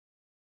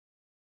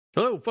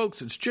Hello,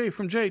 folks. It's Jay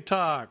from Jay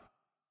Talk,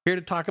 here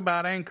to talk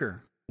about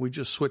Anchor. We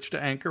just switched to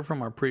Anchor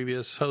from our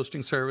previous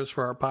hosting service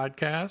for our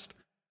podcast.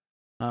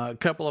 A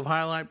couple of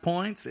highlight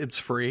points. It's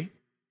free.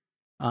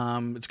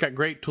 It's got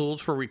great tools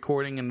for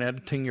recording and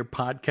editing your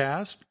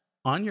podcast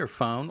on your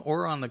phone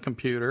or on the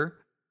computer,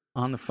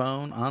 on the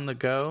phone, on the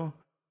go.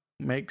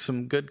 Make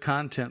some good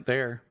content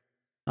there.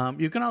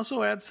 You can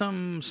also add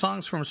some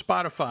songs from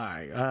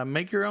Spotify.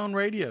 Make your own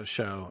radio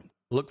show.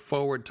 Look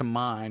forward to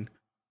mine.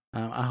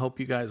 I hope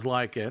you guys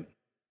like it.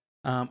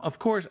 Of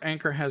course,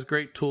 Anchor has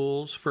great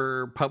tools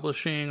for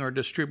publishing or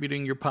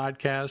distributing your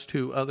podcast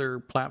to other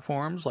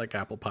platforms like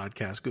Apple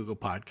Podcasts, Google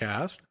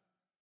Podcasts.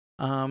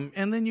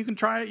 And then you can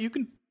try it. You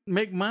can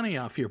make money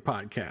off your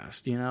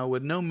podcast,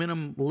 with no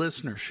minimum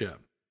listenership.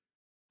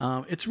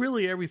 It's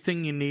really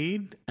everything you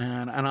need,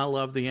 and I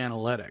love the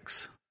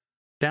analytics.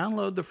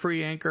 Download the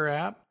free Anchor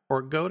app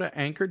or go to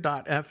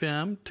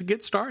anchor.fm to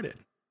get started.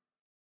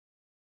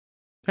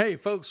 Hey,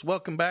 folks,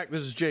 welcome back.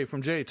 This is Jay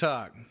from Jay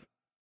Talk.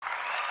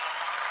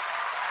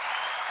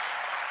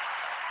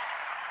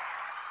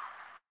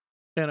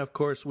 And, of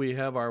course, we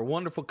have our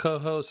wonderful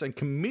co-host and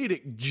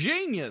comedic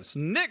genius,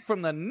 Nick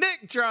from the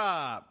Nick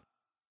Drop.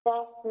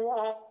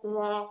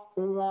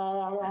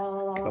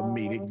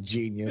 Comedic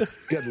genius.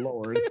 Good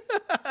Lord.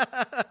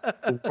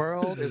 The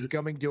world is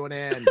coming to an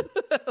end.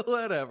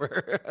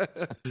 Whatever.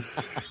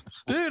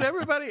 Dude,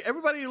 everybody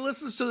who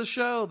listens to the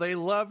show, they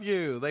love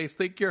you. They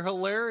think you're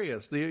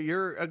hilarious.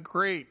 You're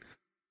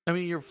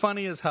you're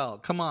funny as hell.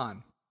 Come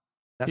on.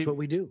 That's what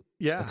we do.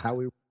 Yeah. That's how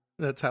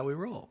we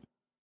roll.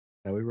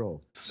 How we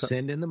roll.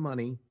 Send in the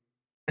money.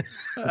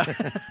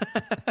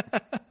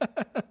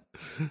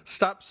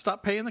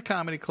 Stop paying the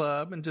comedy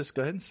club and just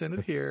go ahead and send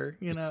it here.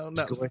 No.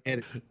 Go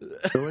ahead.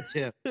 Throw a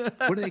tip.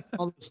 What do they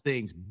call those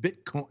things?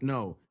 Bitcoin?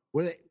 No.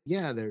 What are they?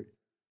 Yeah,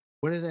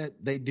 what is that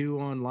they do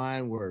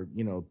online where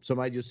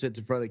somebody just sits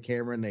in front of the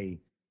camera and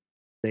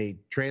they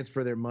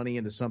transfer their money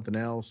into something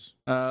else?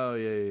 Oh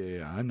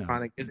yeah. I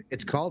know.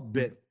 It's called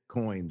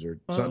Bitcoins or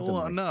something.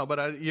 Well, no,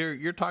 but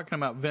you're talking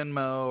about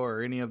Venmo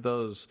or any of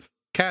those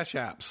cash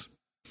apps.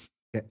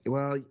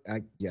 Well,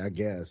 I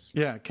guess.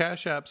 Yeah,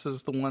 Cash Apps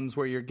is the ones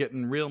where you're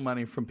getting real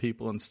money from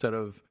people instead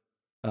of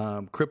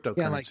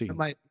cryptocurrency. Yeah,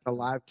 like a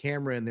live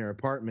camera in their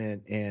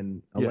apartment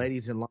and a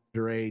lady's in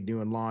lingerie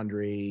doing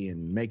laundry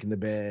and making the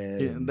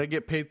bed. Yeah, and they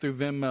get paid through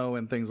Venmo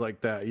and things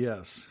like that,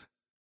 yes.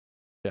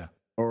 Yeah.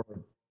 Or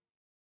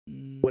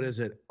what is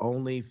it,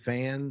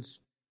 OnlyFans?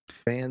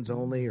 Fans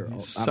only? Or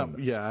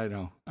Yeah, I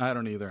know. I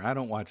don't either. I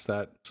don't watch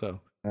that, so.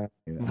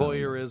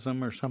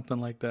 Voyeurism or something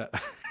like that.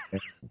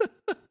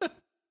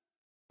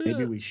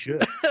 Maybe we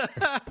should.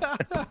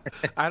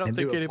 I don't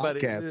think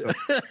anybody's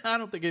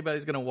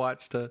going to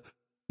watch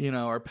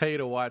or pay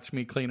to watch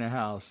me clean a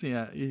house.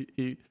 Yeah.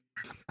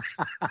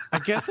 I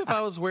guess if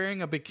I was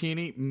wearing a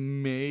bikini,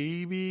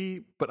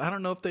 maybe, but I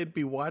don't know if they'd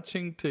be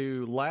watching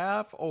to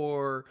laugh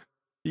or.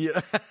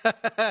 Yeah.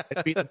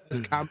 It'd be the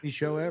best comedy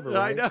show ever,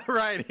 right? I know,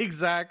 right?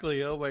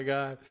 Exactly. Oh my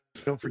God.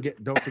 Don't forget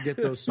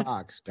those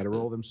socks. Got to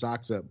roll them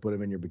socks up, put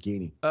them in your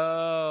bikini.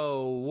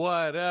 Oh,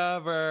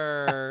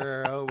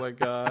 whatever. Oh my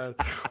God.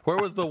 Where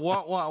was the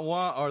want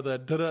or the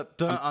da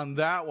on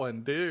that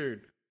one,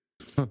 dude?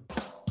 Yeah,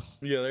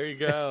 there you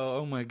go.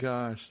 Oh my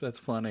gosh, that's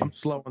funny. I'm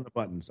slow on the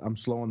buttons.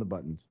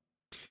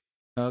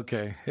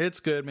 Okay,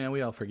 it's good, man.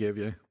 We all forgive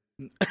you.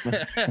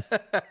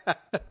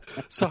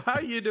 So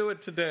how you doing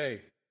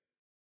today?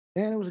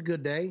 And it was a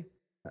good day.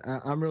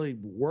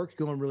 Work's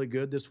going really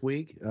good this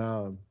week.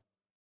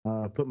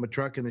 Put my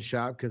truck in the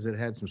shop because it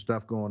had some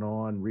stuff going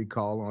on,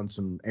 recall on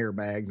some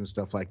airbags and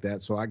stuff like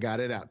that. So I got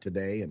it out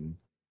today, and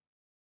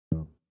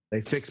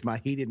they fixed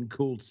my heated and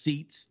cooled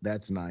seats.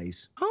 That's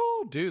nice.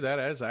 Oh, dude, that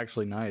is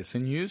actually nice.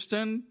 In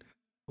Houston?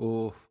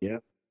 Oh. Yeah.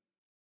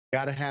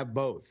 Got to have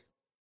both.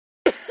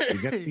 You're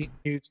going to be in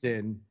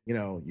Houston,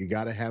 you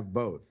got to have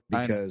both.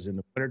 Because in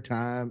the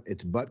wintertime,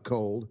 it's butt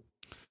cold.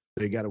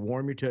 So you got to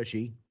warm your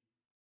tushy.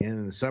 And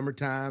in the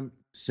summertime,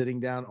 sitting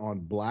down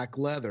on black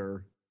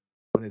leather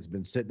when it's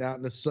been sitting out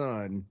in the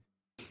sun,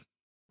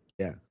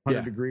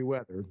 100-degree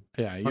weather,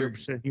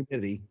 100%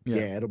 humidity,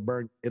 it'll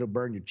burn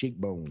your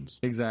cheekbones.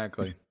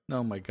 Exactly.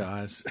 Oh my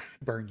gosh,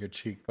 burn your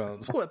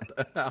cheekbones! What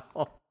the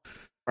hell?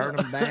 Burn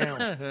them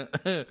down.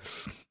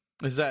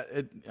 Is that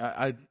it?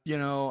 I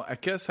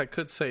guess I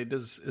could say,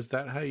 is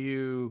that how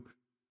you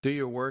do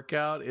your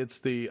workout?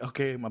 It's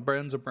my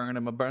burns are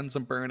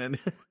burning.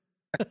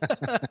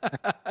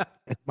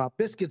 My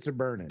biscuits are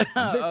burning.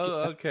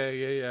 Oh,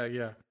 okay.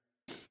 Yeah.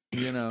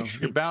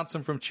 You're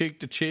bouncing from cheek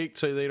to cheek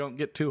so they don't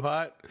get too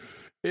hot.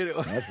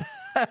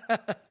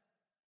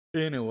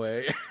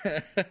 Anyway.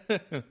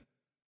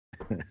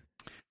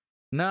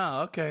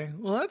 No, okay.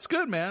 Well, that's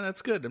good, man.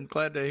 That's good. I'm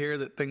glad to hear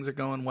that things are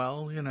going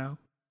well,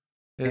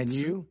 And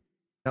you?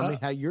 Tell me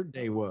how your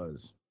day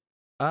was.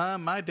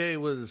 My day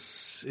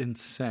was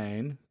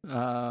insane.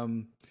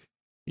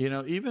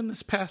 Even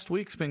this past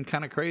week's been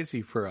kind of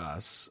crazy for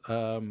us.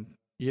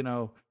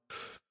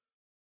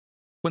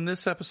 When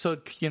this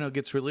episode,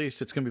 gets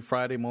released, it's going to be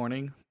Friday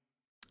morning.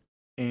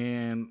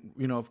 And,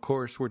 of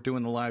course, we're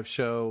doing the live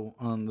show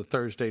on the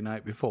Thursday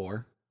night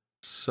before.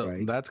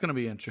 So that's going to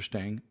be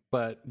interesting.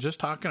 But just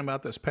talking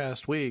about this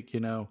past week,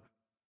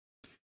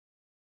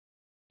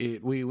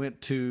 we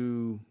went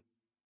to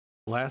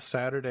last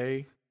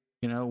Saturday,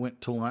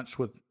 went to lunch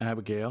with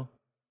Abigail,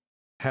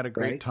 had a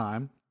great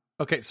time.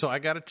 Okay, so I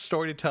got a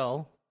story to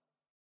tell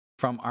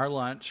from our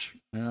lunch.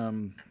 I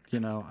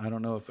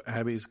don't know if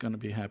Abby's going to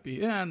be happy.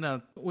 Yeah,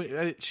 no,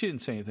 she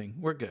didn't say anything.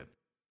 We're good.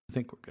 I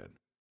think we're good.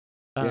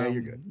 Yeah,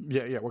 you're good.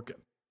 Yeah, we're good.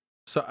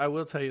 So I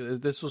will tell you,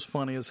 this was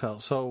funny as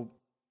hell. So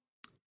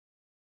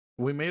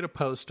we made a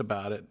post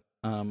about it,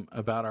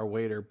 about our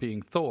waiter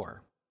being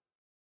Thor.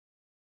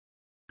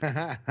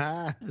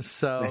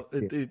 So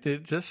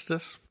it just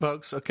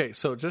folks. Okay,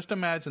 so just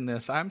imagine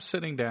this: I'm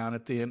sitting down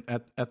at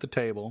the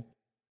table.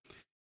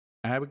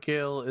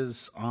 Abigail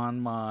is on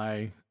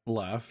my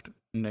left.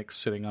 Nick's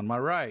sitting on my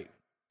right.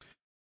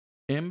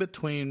 In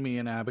between me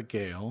and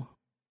Abigail,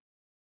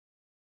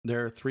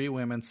 there are 3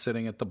 women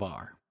sitting at the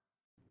bar.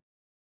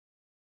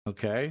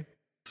 Okay,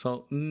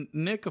 so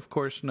Nick, of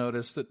course,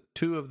 noticed that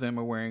 2 of them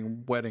are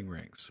wearing wedding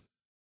rings.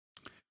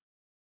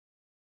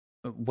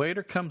 The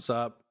waiter comes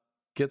up,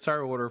 gets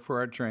our order for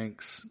our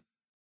drinks,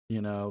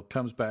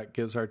 comes back,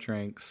 gives our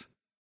drinks,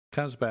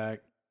 comes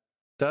back,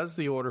 does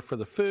the order for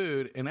the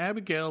food, and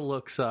Abigail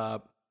looks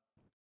up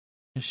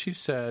and she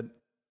said,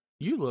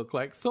 "You look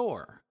like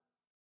Thor."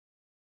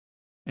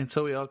 And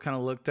so we all kind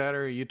of looked at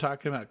her. "Are you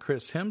talking about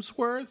Chris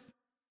Hemsworth?"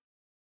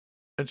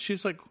 And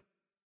she's like,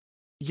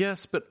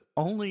 "Yes, but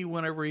only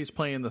whenever he's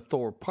playing the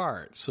Thor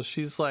part." So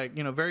she's like,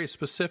 very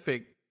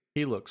specific,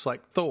 he looks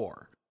like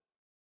Thor.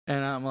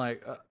 And I'm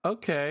like,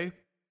 okay.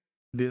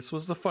 This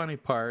was the funny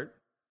part.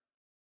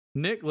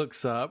 Nick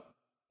looks up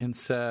and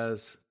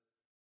says,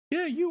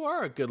 "Yeah, you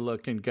are a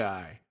good-looking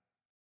guy."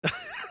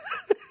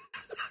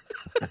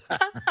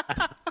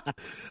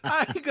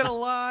 I ain't gonna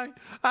lie,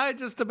 I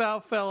just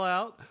about fell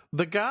out.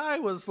 The guy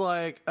was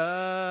like,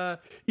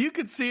 you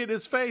could see it in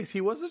his face.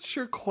 He wasn't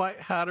sure quite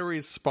how to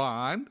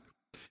respond.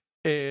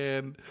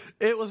 And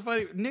it was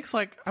funny. Nick's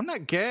like, "I'm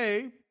not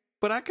gay,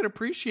 but I can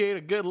appreciate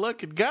a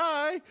good-looking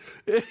guy."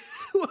 It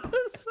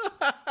was...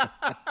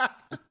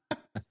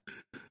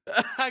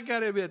 I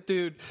gotta admit,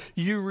 dude,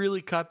 you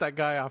really caught that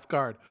guy off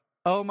guard.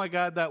 Oh my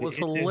God, that was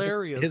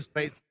hilarious. His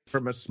face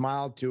from a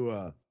smile to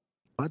a,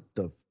 what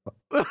the fuck?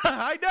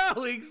 I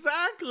know,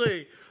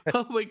 exactly.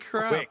 Holy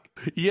crap.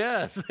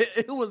 Yes,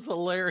 it was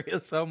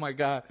hilarious. Oh my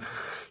God.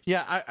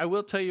 Yeah, I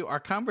will tell you, our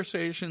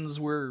conversations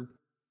were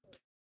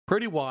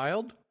pretty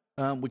wild.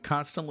 We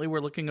constantly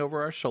were looking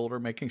over our shoulder,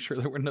 making sure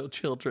there were no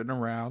children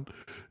around.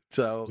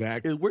 So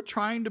we're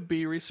trying to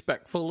be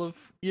respectful of,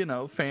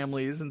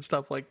 families and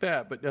stuff like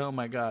that. But oh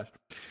my gosh.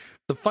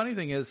 The funny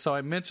thing is, so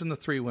I mentioned the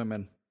 3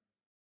 women.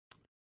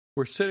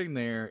 We're sitting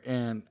there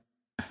and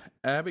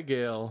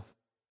Abigail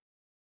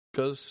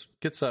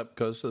gets up,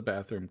 goes to the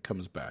bathroom,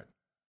 comes back.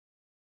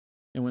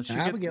 And when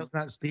Abigail's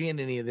not seeing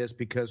any of this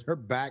because her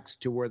back's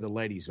to where the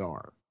ladies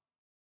are.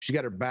 She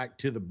got her back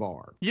to the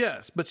bar.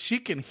 Yes, but she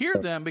can hear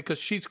them because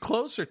she's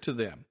closer to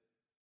them.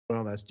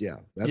 Well, that's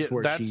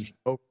where she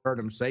heard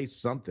them say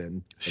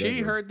something.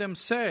 She heard them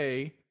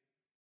say,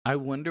 "I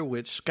wonder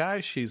which guy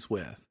she's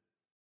with."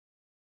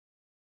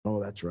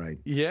 Oh, that's right.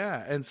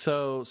 Yeah, and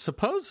so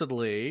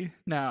supposedly,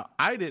 now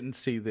I didn't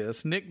see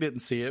this, Nick didn't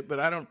see it, but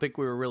I don't think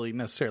we were really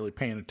necessarily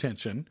paying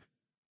attention.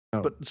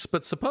 Oh.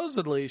 But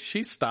supposedly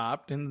she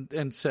stopped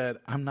and said,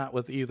 "I'm not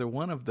with either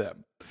one of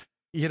them."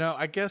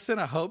 I guess in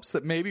a hopes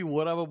that maybe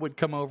one of them would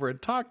come over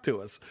and talk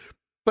to us.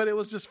 But it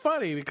was just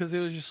funny because it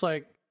was just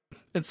like,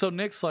 and so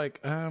Nick's like,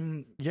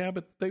 yeah,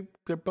 but there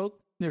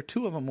are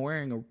 2 of them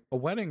wearing a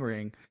wedding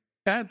ring.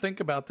 And I had to think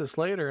about this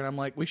later, and I'm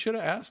like, we should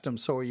have asked him,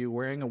 "So are you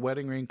wearing a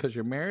wedding ring because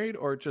you're married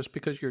or just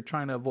because you're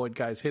trying to avoid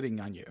guys hitting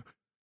on you?"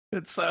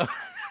 And so,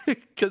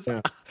 because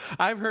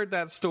I've heard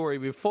that story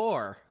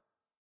before.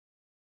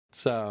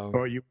 So,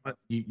 or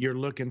you're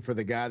looking for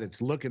the guy that's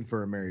looking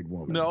for a married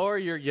woman. No, or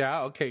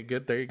okay,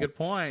 good. There, good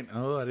point.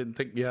 Oh, I didn't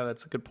think. Yeah,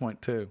 that's a good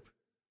point too.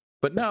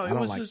 But no, it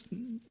was just.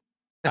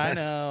 I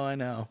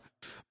know.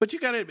 But you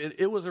got to admit,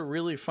 it was a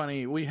really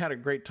funny. We had a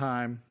great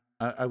time.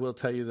 I will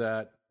tell you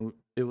that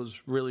it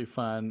was really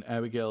fun.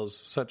 Abigail's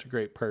such a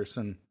great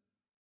person.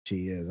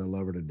 She is. I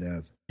love her to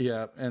death.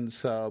 Yeah, and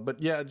so,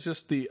 but yeah,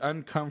 just the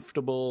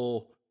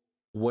uncomfortable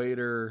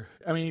waiter.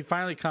 I mean, he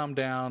finally calmed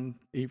down.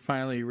 He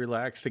finally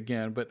relaxed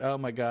again. But oh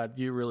my God,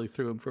 you really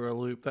threw him for a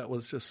loop. That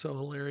was just so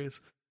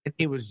hilarious. And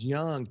he was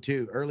young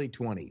too, early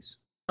 20s.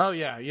 Oh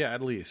yeah,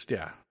 at least,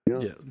 yeah.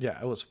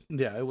 It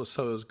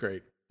was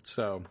great.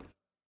 So,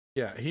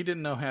 yeah, he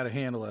didn't know how to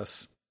handle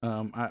us.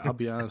 I'll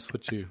be honest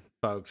with you,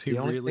 folks. He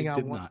really did not. The only thing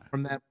I want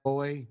from that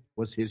boy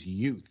was his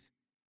youth.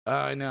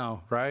 I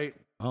know, right?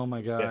 Oh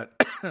my God.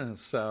 Yeah.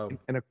 So,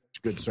 and a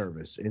good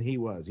service, and he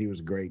was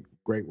a great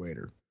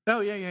waiter. Oh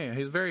yeah.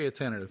 He's very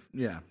attentive.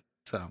 Yeah.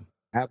 So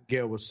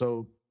Abigail was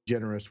so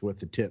generous with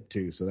the tip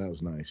too, so that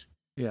was nice.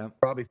 Yeah.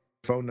 Probably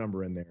phone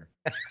number in there.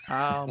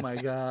 Oh my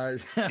gosh.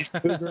 She's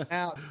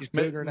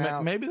figuring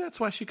out. Maybe that's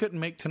why she couldn't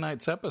make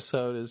tonight's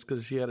episode, is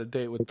because she had a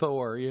date with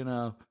Thor.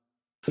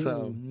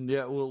 So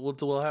yeah,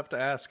 we'll have to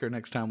ask her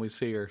next time we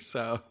see her.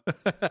 So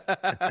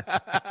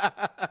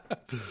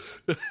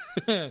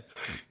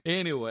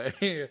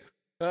anyway,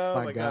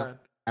 oh my God.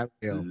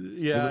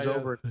 Yeah, it was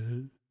over.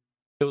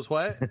 It was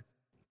what?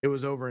 It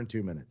was over in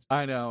 2 minutes.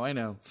 I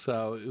know.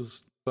 So it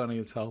was funny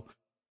as hell.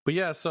 But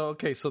yeah, so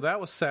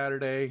that was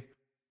Saturday.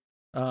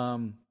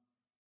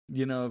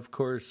 Of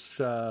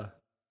course,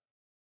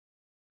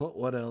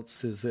 what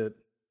else is it?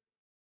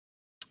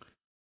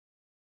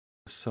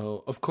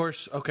 So, of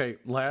course, okay,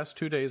 last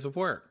 2 days of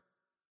work.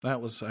 I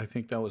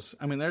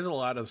mean, there's a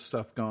lot of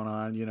stuff going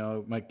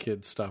on, my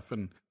kids' stuff,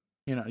 and,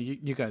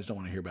 you guys don't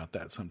want to hear about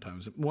that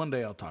sometimes. One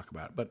day I'll talk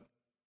about it, but,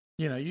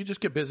 you just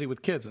get busy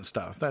with kids and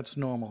stuff. That's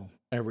normal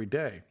every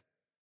day.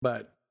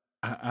 But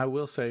I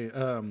will say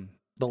the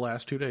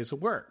last 2 days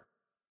of work.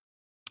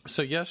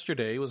 So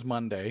yesterday was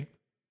Monday.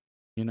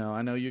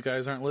 I know you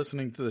guys aren't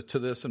listening to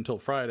this until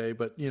Friday,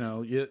 but,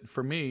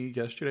 for me,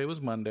 yesterday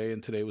was Monday,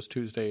 and today was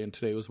Tuesday, and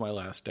today was my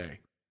last day.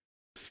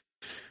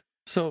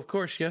 So, of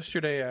course,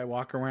 yesterday I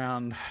walk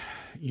around,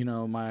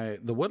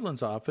 the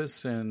Woodlands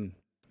office, and,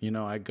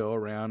 I go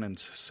around and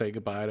say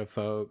goodbye to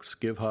folks,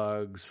 give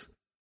hugs,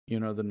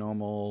 the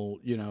normal,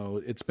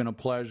 it's been a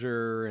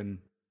pleasure, and,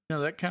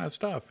 that kind of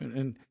stuff.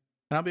 And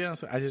I'll be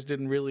honest, I just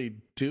didn't really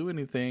do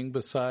anything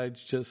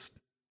besides just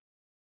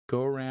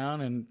go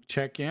around and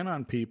check in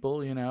on people,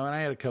 and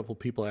I had a couple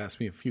people ask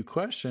me a few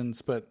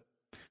questions, but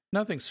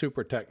nothing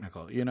super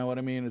technical. You know what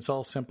I mean? It's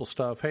all simple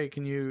stuff. Hey,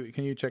 can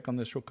you check on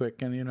this real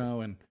quick? And,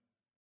 and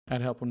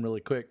I'd help them really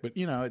quick. But,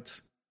 I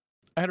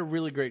had a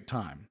really great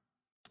time.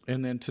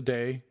 And then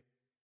today,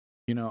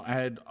 it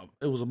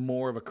was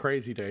more of a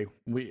crazy day.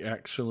 We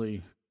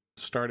actually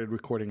started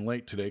recording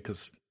late today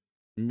because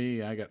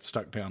I got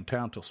stuck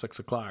downtown till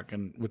 6:00,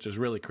 and which is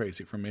really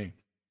crazy for me.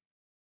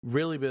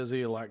 Really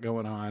busy, a lot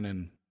going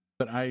on,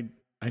 but I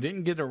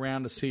didn't get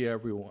around to see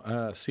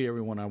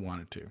everyone I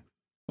wanted to.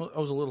 Well, I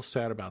was a little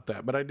sad about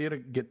that, but I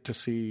did get to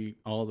see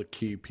all the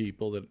key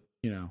people that,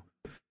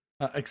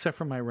 except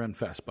for my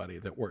Renfest buddy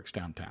that works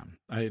downtown.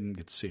 I didn't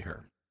get to see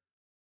her.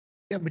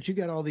 Yeah, but you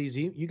got all these.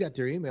 You got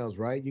their emails,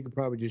 right? You could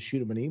probably just shoot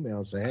them an email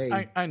and say,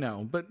 "Hey." I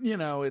know, but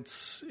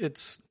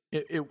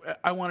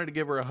I wanted to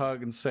give her a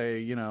hug and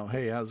say,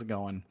 hey, how's it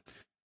going?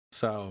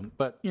 So,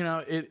 but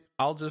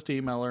I'll just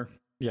email her.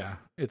 Yeah,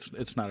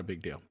 it's not a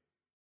big deal.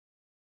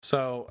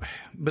 So,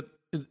 but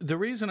the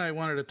reason I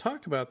wanted to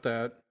talk about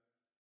that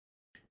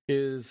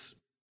is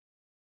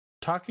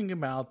talking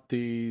about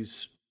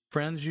these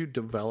friends you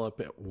develop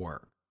at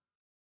work.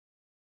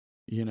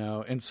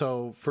 And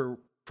so for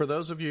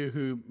those of you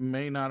who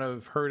may not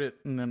have heard it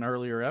in an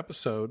earlier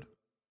episode,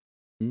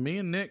 me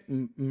and Nick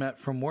met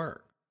from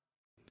work.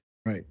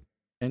 Right.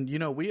 And,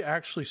 we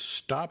actually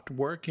stopped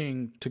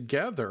working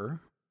together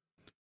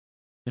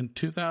in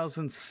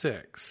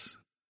 2006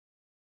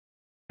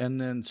 and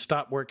then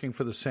stopped working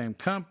for the same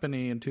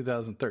company in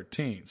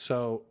 2013.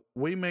 So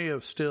we may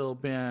have still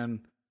been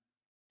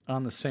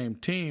on the same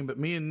team, but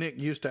me and Nick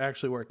used to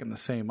actually work in the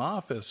same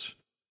office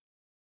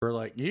for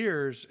like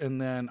years. And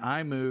then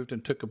I moved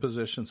and took a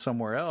position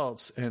somewhere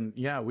else. And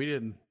yeah, we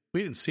didn't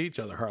see each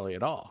other hardly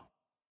at all.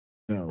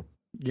 No.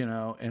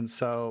 And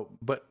so,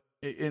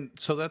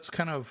 so that's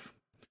kind of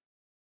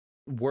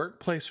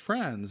workplace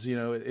friends.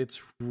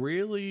 It's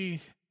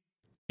really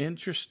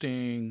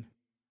interesting,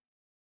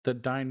 the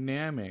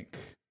dynamic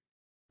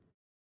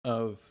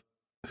of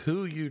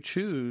who you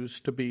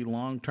choose to be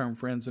long-term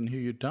friends and who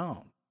you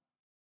don't.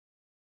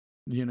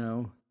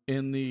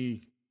 In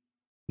the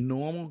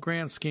normal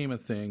grand scheme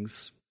of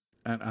things,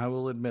 and I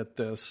will admit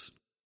this,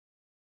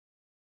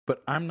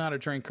 but I'm not a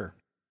drinker.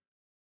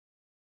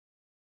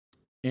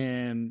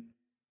 And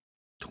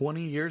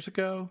 20 years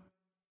ago,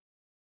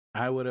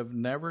 I would have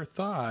never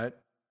thought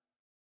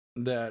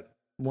that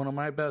one of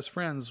my best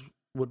friends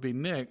would be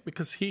Nick,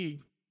 because he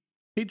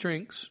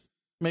drinks.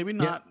 Maybe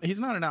not. Yeah. He's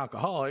not an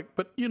alcoholic,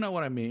 but you know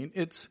what I mean.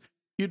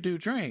 You do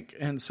drink.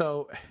 And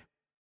so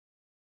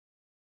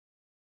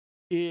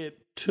it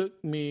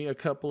took me a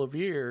couple of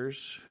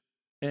years,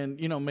 and,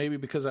 maybe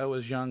because I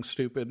was young,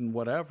 stupid, and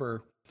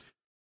whatever,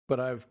 but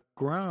I've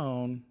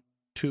grown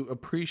to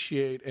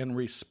appreciate and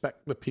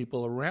respect the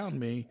people around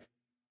me,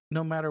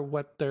 no matter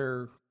what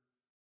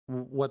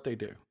they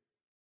do.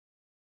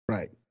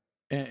 Right.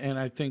 And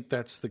I think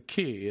that's the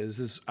key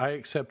is I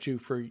accept you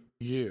for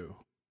you,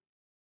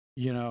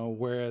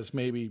 whereas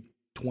maybe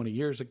 20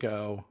 years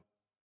ago,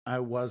 I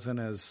wasn't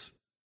as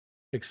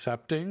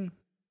accepting.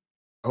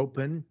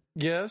 Open.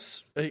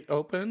 Yes.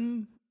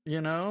 Open,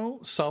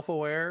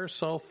 self-aware,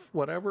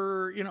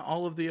 whatever,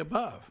 all of the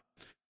above.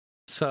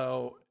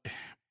 So,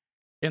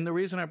 and the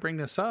reason I bring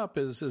this up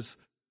is,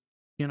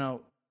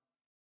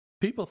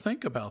 people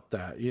think about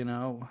that,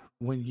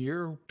 when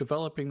you're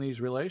developing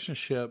these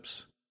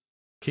relationships,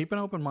 keep an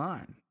open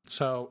mind.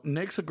 So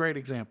Nick's a great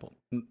example.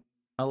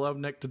 I love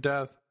Nick to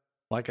death.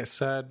 Like I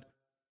said,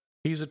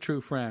 he's a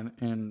true friend.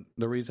 And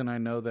the reason I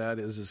know that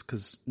is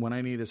because when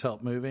I need his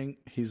help moving,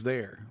 he's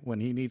there. When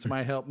he needs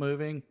my help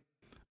moving,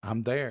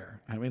 I'm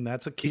there. I mean,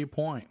 that's a key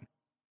point.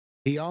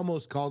 He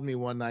almost called me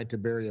one night to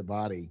bury a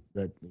body,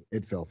 but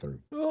it fell through.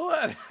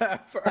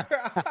 Whatever.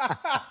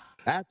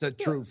 That's a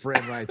true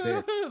friend right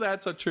there.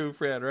 That's a true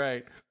friend,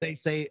 right? They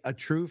say a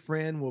true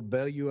friend will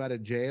bail you out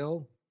of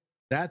jail.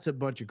 That's a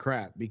bunch of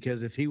crap,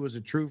 because if he was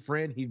a true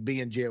friend, he'd be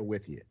in jail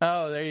with you.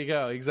 Oh, there you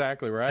go.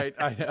 Exactly, right?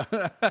 I know.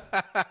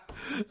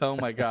 Oh,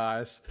 my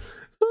gosh.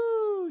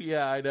 Woo,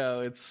 yeah, I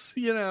know. It's,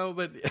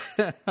 but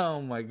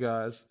oh, my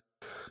gosh.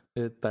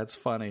 That's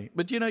funny.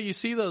 But, you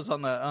see those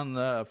on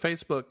the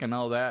Facebook and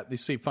all that. You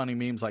see funny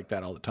memes like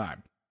that all the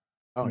time.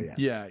 Oh,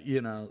 yeah.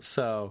 Yeah,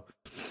 so,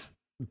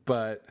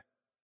 but,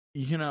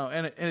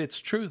 and it's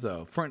true,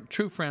 though.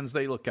 True friends,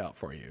 they look out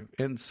for you.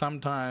 And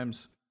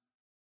sometimes,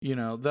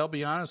 they'll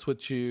be honest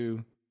with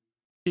you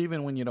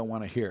even when you don't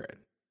want to hear it.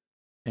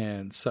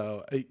 And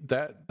so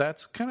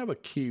that's kind of a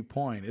key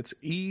point. It's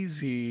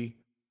easy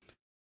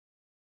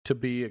to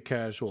be a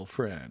casual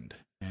friend,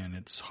 and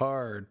it's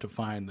hard to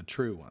find the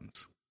true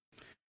ones.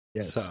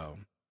 Yes. So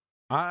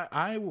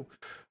I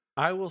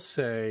will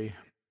say,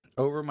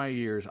 over my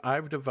years,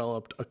 I've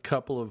developed a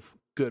couple of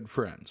good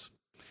friends.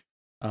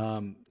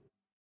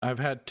 I've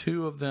had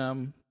two of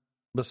them,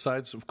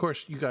 besides, of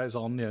course, you guys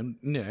all know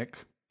Nick,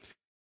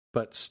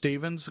 but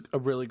Steven's a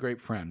really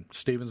great friend.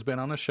 Steven's been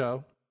on the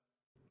show.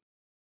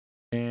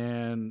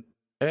 And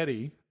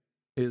Eddie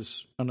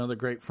is another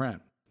great friend.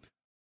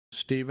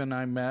 Steven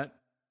I met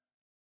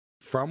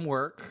from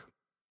work,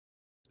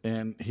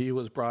 and he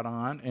was brought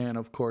on. And,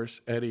 of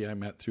course, Eddie I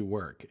met through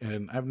work.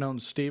 And I've known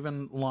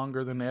Steven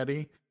longer than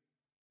Eddie,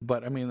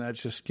 but, I mean, that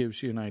just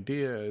gives you an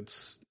idea.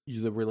 It's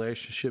the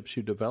relationships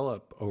you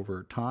develop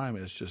over time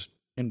is just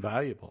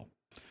invaluable,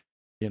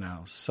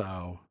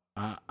 So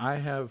I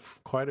have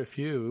quite a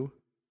few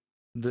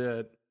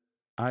that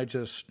I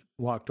just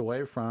walked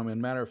away from.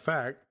 And matter of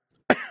fact,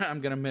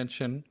 I'm going to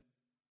mention,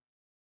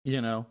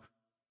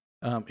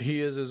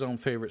 he is his own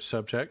favorite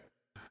subject,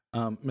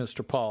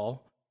 Mr.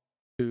 Paul,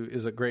 who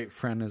is a great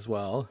friend as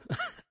well.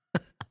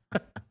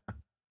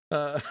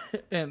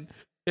 And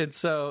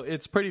so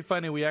it's pretty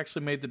funny. We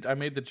actually I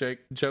made the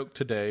joke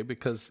today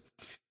because,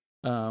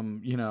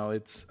 I'm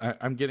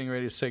getting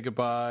ready to say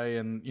goodbye,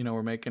 and,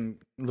 we're making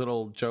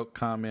little joke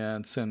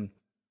comments, and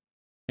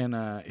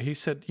he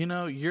said,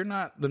 you're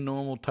not the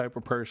normal type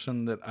of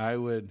person that I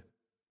would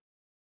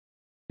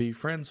be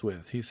friends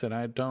with. He said,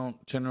 I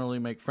don't generally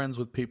make friends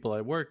with people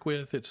I work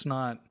with. It's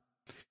not,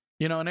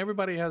 and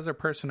everybody has their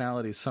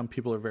personalities. Some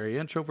people are very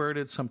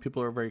introverted. Some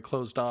people are very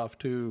closed off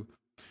to,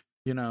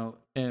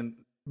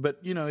 but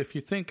if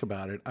you think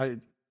about it,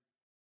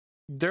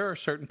 there are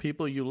certain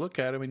people you look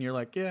at them and you're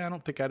like, yeah, I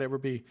don't think I'd ever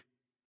be,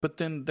 but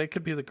then they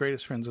could be the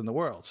greatest friends in the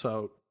world.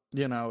 So,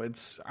 he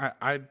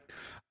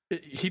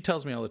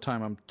tells me all the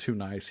time I'm too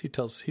nice. He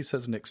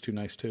says Nick's too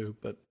nice too,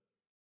 but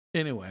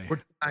anyway,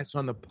 we're nice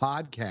on the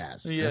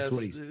podcast. Yes, that's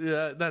what he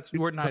said.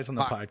 We're nice on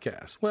the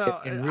podcast.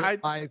 Well, in real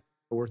life,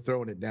 we're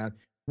throwing it down.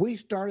 We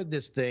started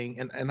this thing,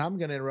 and I'm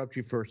going to interrupt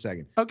you for a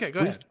second. Okay,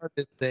 go ahead. We started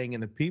this thing,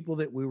 and the people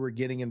that we were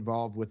getting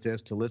involved with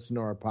this to listen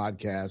to our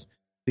podcast,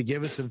 to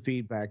give us some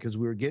feedback, because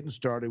we were getting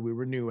started, we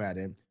were new at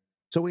it.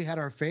 So we had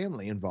our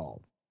family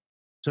involved.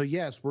 So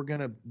yes, we're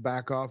going to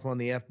back off on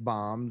the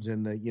F-bombs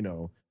and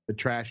the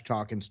trash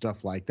talk and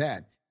stuff like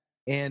that.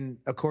 And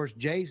of course,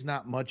 Jay's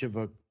not much of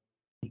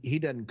he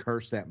doesn't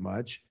curse that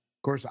much.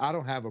 Of course, I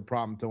don't have a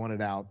problem throwing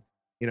it out,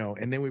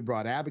 and then we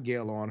brought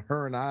Abigail on.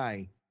 Her and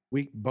I,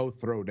 we both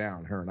throw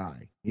down, her and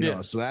I,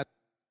 so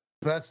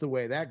that's the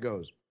way that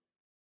goes.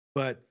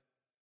 But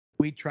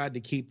we tried to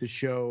keep the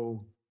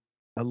show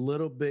a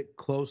little bit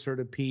closer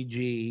to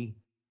PG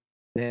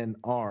than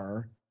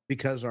R,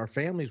 because our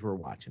families were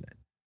watching it.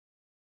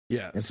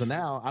 Yes. And so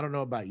now, I don't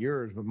know about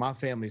yours, but my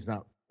family's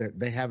not,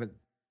 they haven't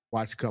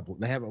watched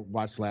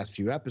the last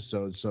few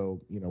episodes.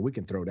 So, we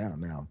can throw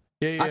down now.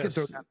 Yeah. I can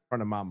throw down in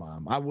front of my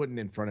mom. I wouldn't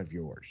in front of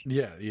yours.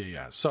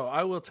 Yeah. So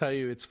I will tell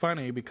you, it's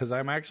funny because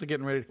I'm actually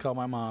getting ready to call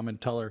my mom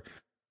and tell her,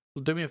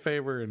 well, do me a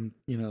favor and,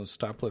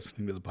 stop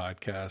listening to the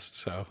podcast.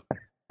 So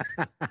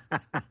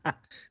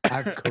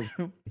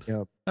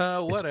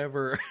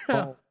whatever.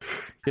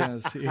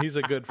 Yes, he's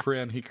a good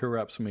friend. He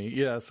corrupts me.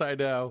 Yes, I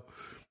know.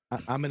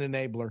 I'm an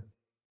enabler.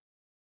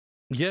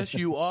 Yes,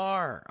 you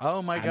are.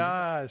 Oh my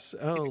gosh.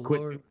 Oh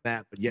Lord.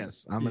 That, but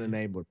yes, I'm an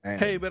enabler. Man.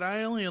 Hey, but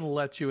I only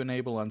let you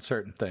enable on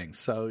certain things.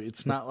 So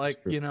it's not like,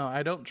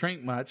 I don't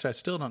drink much. I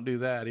still don't do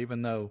that,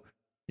 even though,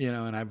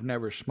 and I've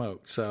never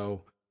smoked.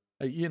 So,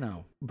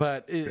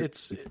 but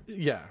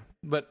yeah.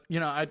 But,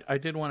 I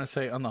did want to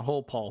say on the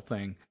whole Paul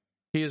thing,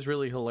 he is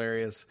really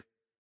hilarious.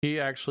 He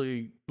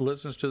actually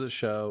listens to the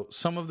show.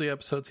 Some of the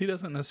episodes he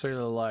doesn't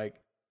necessarily like,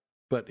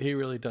 but he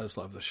really does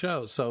love the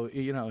show. So,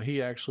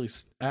 he actually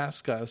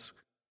asked us,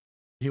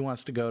 he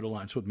wants to go to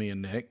lunch with me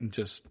and Nick, and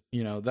just,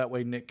 that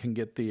way Nick can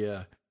get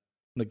the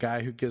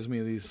guy who gives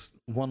me these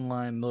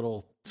one-line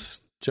little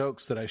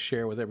jokes that I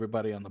share with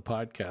everybody on the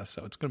podcast.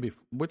 So it's going to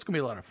be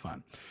a lot of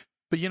fun.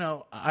 But,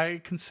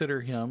 I consider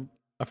him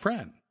a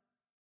friend,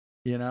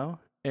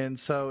 and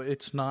so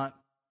it's not,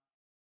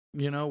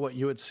 what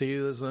you would see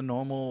as a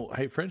normal,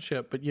 hey,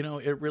 friendship, but,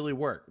 it really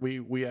worked.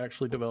 We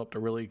actually developed a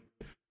really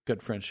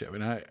good friendship,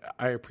 and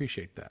I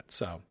appreciate that.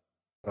 So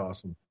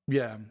awesome.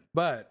 Yeah,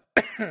 but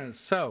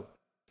so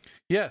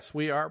yes,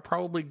 we are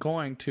probably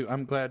going to.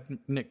 I'm glad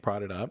Nick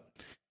brought it up.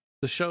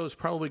 The show is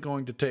probably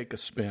going to take a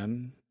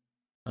spin,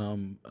 a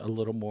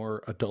little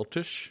more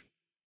adultish.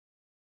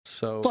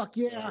 So fuck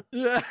yeah.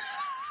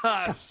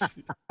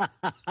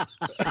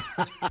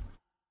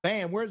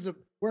 Bam, where is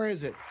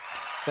it?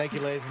 Thank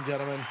you, ladies and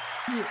gentlemen.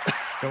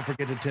 Don't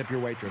forget to tip your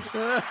waitress.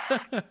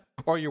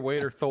 Or your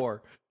waiter,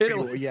 Thor.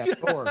 Yeah,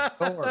 Thor.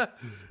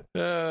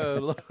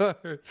 Oh,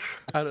 Lord.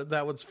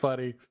 That was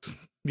funny.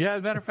 Yeah, as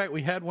a matter of fact,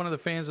 we had one of the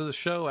fans of the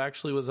show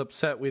actually was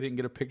upset we didn't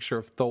get a picture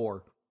of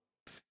Thor.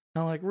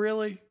 I'm like,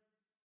 really?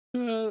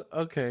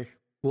 Okay.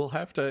 We'll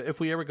have to, if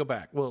we ever go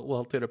back,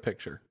 we'll get a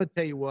picture. I'll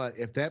tell you what,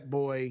 if that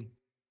boy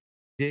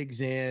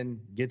digs in,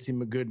 gets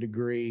him a good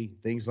degree,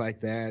 things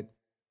like that,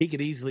 he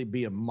could easily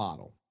be a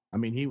model. I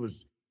mean,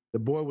 the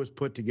boy was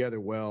put together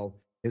well.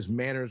 His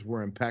manners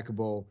were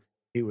impeccable.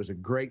 He was a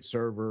great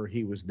server.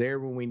 He was there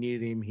when we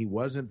needed him. He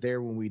wasn't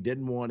there when we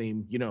didn't want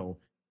him. You know,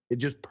 it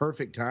just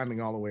perfect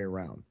timing all the way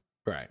around.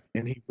 Right.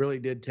 And he really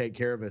did take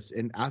care of us.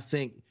 And I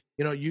think,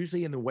 you know,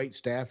 usually in the wait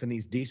staff in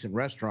these decent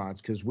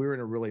restaurants, because we're in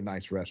a really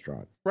nice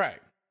restaurant. Right.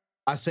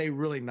 I say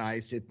really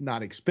nice. It's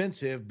not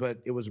expensive, but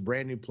it was a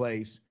brand new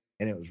place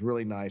and it was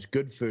really nice.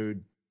 Good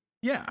food.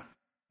 Yeah.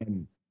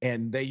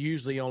 And they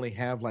usually only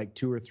have like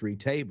 2 or 3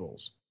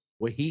 tables.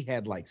 Well, he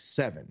had like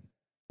 7.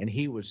 And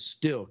he was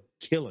still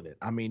killing it.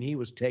 I mean, he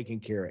was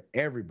taking care of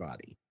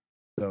everybody.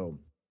 So,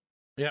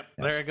 yep,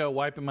 there I go,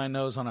 wiping my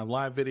nose on a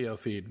live video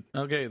feed.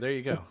 Okay, there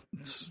you go.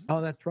 Oh,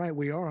 that's right.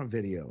 We are on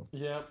video.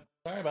 Yep.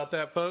 Sorry about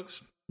that,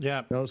 folks.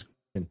 Yeah.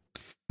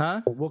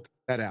 Huh? We'll cut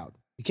that out.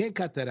 You can't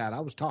cut that out.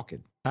 I was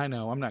talking. I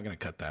know. I'm not going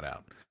to cut that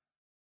out.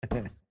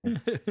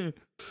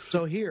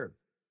 So here,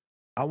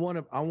 I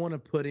want to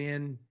put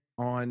in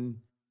on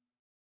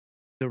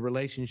the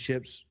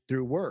relationships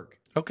through work.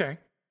 Okay.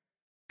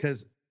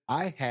 Because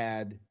I've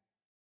had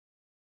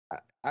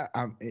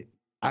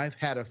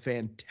a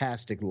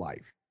fantastic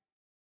life.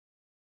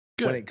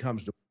 Good. When it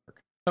comes to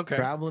work. Okay.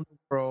 Traveling the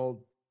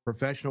world,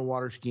 professional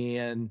water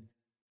skiing,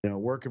 you know,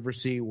 working for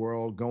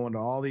SeaWorld, going to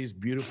all these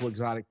beautiful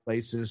exotic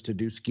places to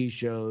do ski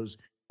shows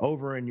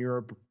over in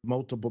Europe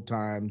multiple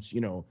times,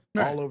 you know,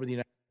 right. all over the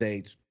United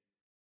States.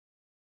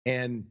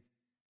 And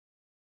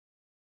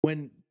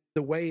when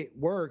the way it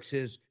works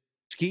is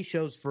ski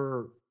shows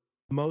for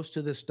most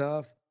of the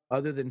stuff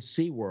other than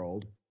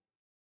SeaWorld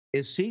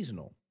is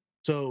seasonal.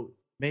 So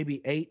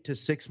maybe 8 to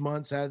 6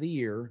 months out of the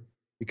year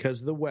because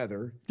of the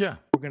weather. Yeah.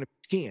 We're going to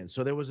be skiing.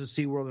 So there was a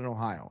SeaWorld in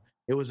Ohio.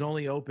 It was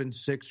only open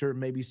 6 or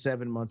maybe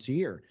 7 months a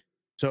year.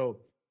 So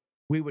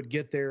we would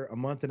get there a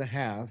month and a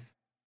half,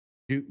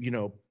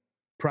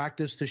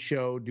 practice the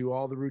show, do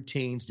all the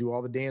routines, do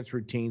all the dance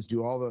routines,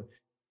 do all the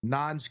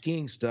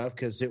non-skiing stuff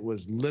because it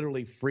was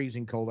literally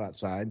freezing cold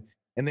outside.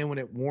 And then when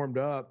it warmed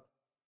up,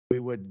 we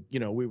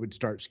would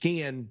start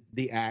skiing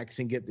the acts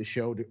and get the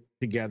show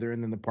together,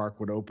 and then the park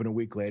would open a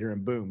week later,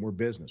 and boom, we're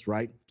business,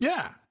 right?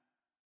 Yeah.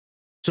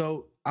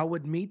 So I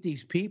would meet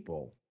these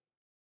people,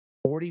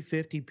 40,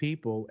 50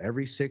 people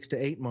every 6 to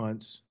 8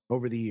 months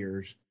over the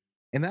years,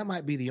 and that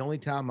might be the only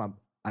time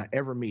I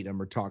ever meet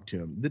them or talk to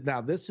them. Now,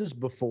 this is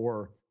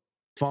before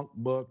Funk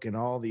Book and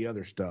all the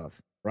other stuff,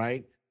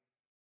 right?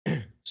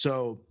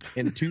 So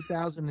in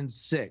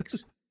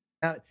 2006,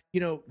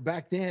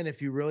 back then,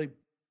 if you really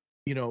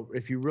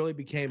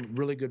became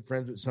really good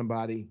friends with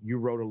somebody, you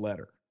wrote a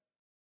letter,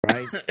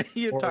 right?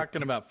 You're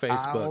talking about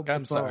Facebook.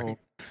 I'm sorry.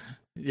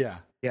 Yeah.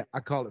 Yeah, I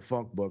called it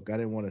Funk Book. I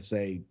didn't want to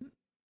say,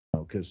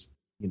 because,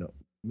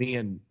 me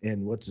and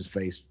what's his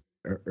face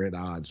are at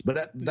odds.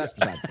 But that's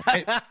beside the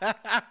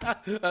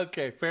point.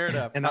 Okay, fair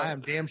enough. And I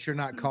am damn sure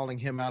not calling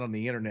him out on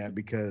the internet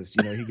because,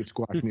 he could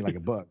squash me like a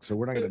buck. So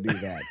we're not going to do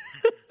that.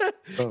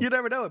 You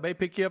never know. It may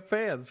pick you up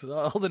fans.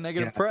 All the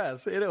negative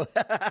press. I'm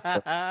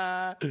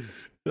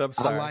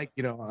sorry.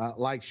 I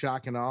like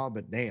shock and awe,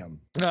 but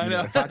damn. I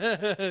know.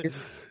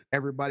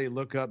 Everybody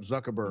look up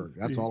Zuckerberg.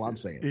 That's all I'm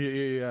saying.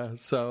 Yeah.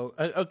 So,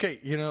 okay,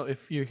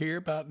 if you hear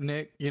about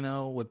Nick,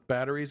 with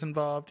batteries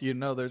involved, there's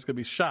going to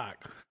be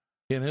shock.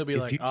 And he'll be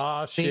like,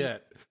 oh,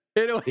 shit.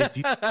 If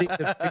you see the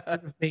picture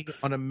of me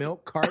on a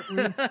milk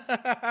carton,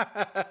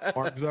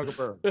 Mark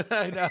Zuckerberg.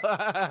 I know.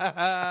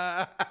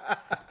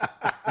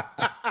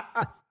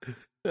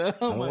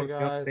 Oh my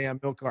God! Damn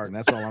milk carton.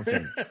 That's all I'm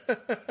saying.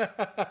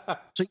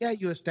 So yeah,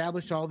 you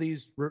establish all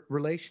these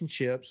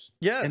relationships,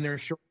 yes, and they're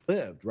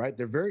short-lived, right?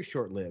 They're very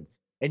short-lived,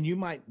 and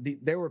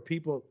there were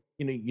people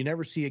you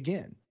never see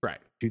again. Right.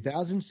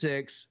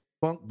 2006,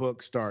 Funk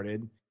Book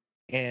started,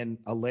 and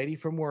a lady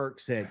from work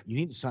said, "You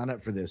need to sign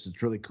up for this.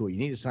 It's really cool. You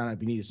need to sign up.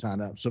 You need to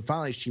sign up." So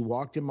finally, she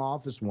walked in my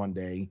office one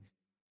day,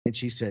 and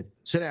she said,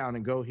 "Sit down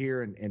and go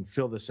here and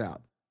fill this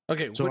out."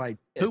 Okay. So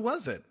who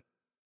was it?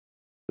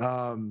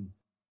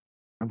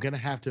 I'm going to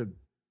have to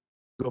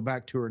go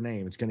back to her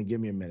name. It's going to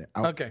give me a minute.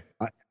 Okay.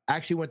 I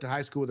actually went to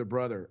high school with her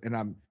brother, and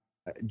I'm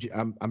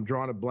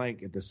drawing a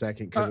blank at the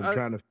second because I'm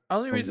trying to.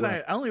 Only reason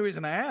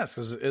I asked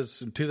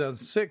is in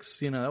 2006.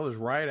 That was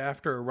right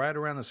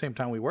around the same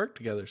time we worked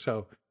together.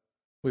 So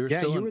We were Yeah,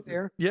 still you in, were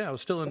there. Yeah, I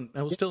was still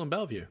in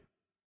Bellevue.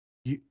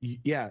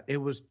 Yeah, it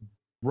was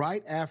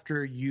right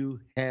after you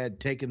had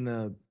taken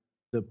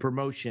the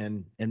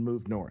promotion and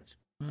moved north.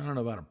 I don't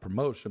know about a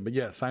promotion, but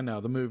yes, I know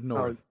the move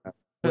north. Or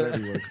whatever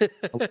you want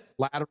to call it.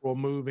 A lateral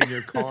move in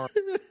your car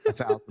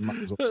 1,000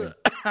 miles away.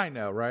 I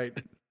know, right?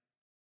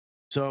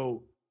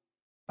 So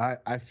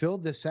I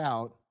filled this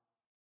out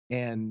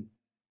and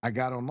I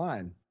got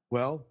online.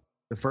 Well,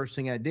 the first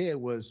thing I did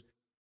was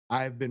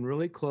I've been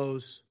really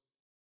close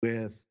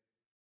with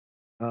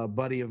a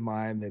buddy of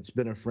mine that's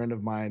been a friend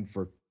of mine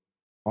for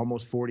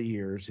almost 40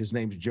 years. His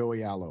name's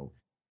Joey Allo.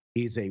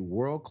 He's a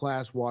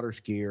world-class water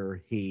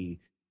skier. He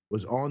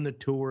was on the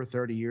tour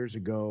 30 years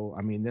ago.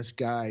 I mean, this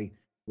guy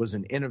was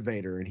an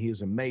innovator, and he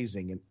is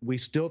amazing. And we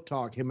still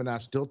talk. Him and I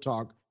still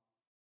talk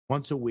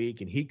once a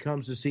week, and he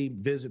comes to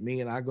visit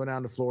me, and I go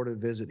down to Florida to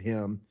visit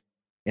him.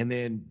 And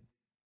then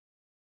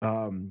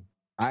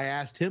I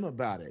asked him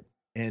about it,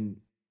 and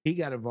he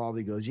got involved.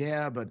 He goes,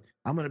 "Yeah, but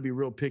I'm going to be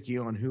real picky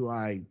on who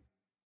I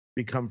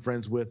become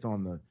friends with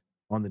on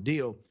the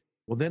deal."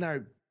 Well, then I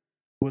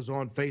was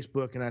on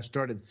Facebook and I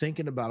started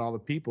thinking about all the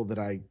people that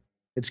I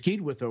had skied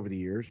with over the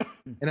years,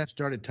 and I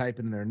started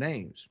typing in their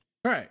names.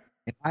 Right.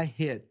 And I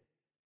hit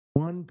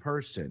one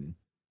person,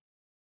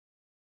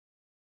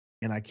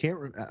 and I can't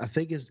remember. I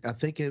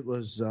think it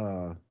was.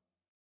 No,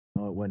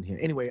 it wasn't him.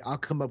 Anyway, I'll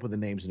come up with the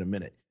names in a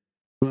minute.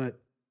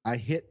 But I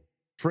hit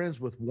friends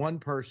with one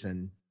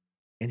person,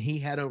 and he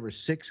had over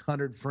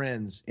 600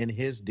 friends in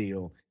his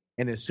deal.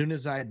 And as soon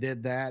as I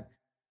did that,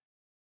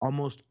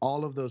 almost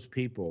all of those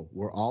people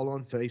were all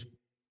on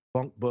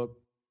Facebook,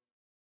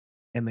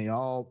 and they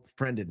all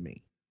friended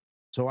me.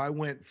 So I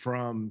went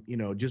from,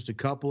 just a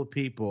couple of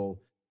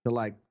people to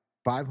like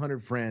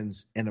 500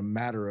 friends in a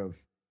matter of,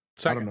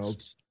 Seconds. I don't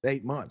know,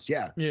 8 months.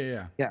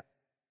 Yeah.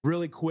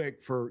 Really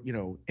quick for,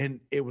 and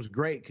it was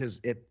great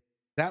because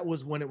that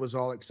was when it was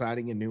all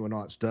exciting and new and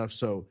all that stuff.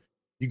 So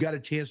you got a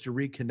chance to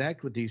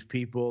reconnect with these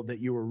people that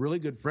you were really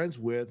good friends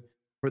with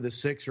for the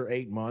 6 or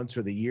 8 months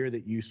or the year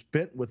that you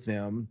spent with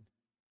them,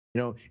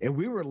 and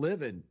we were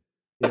living,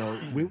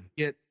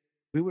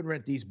 we would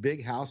rent these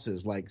big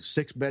houses, like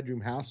 6-bedroom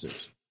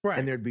houses. Right.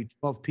 And there'd be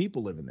 12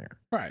 people living there.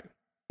 Right.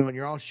 And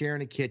you're all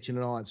sharing a kitchen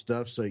and all that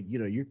stuff. So,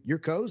 you're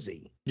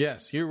cozy.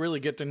 Yes. You really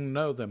get to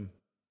know them.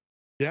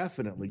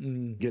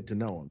 Definitely get to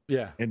know them.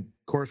 Yeah. And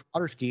of course,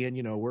 water skiing,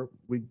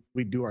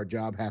 we do our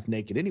job half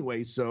naked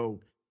anyway.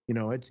 So,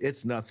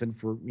 it's nothing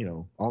for,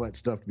 all that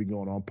stuff to be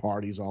going on,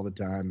 parties all the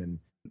time. And,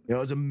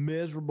 it's a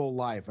miserable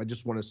life. I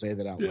just want to say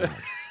that out loud.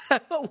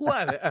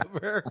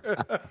 Whatever.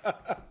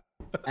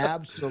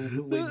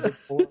 Absolutely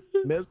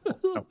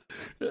miserable.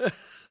 No.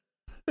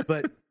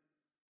 But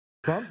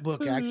Funk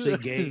Book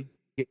actually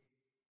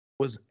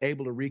was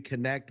able to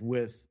reconnect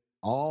with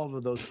all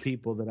of those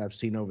people that I've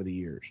seen over the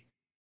years.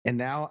 And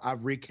now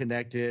I've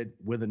reconnected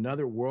with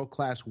another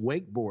world-class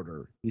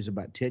wakeboarder. He's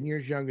about 10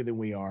 years younger than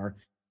we are.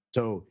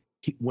 So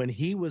when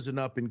he was an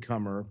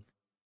up-and-comer,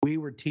 we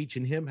were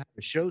teaching him how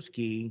to show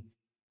ski,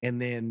 and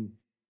then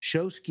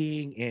show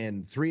skiing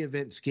and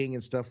 3-event skiing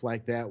and stuff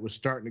like that was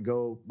starting to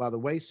go by the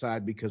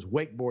wayside because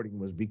wakeboarding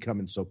was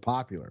becoming so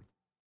popular.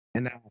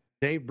 And now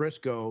Dave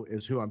Briscoe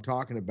is who I'm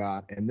talking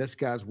about, and this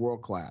guy's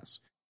world-class.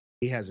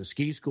 He has a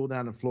ski school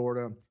down in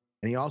Florida,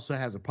 and he also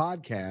has a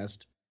podcast,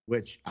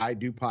 which I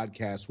do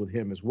podcasts with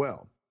him as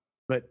well.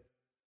 But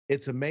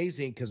it's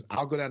amazing because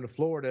I'll go down to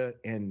Florida,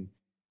 and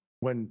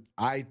when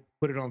I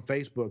put it on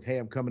Facebook, hey,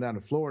 I'm coming down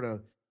to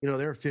Florida,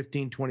 there are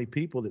 15, 20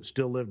 people that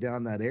still live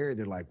down that area.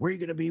 They're like, where are you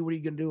going to be? What are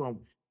you going to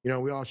do?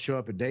 We all show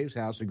up at Dave's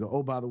house and go,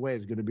 oh, by the way,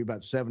 it's going to be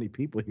about 70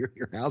 people here at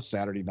your house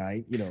Saturday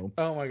night,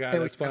 Oh, my God,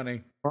 that's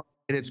funny.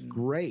 And it's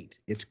great.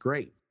 It's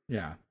great.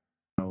 Yeah.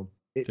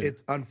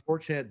 It's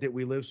unfortunate that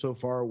we live so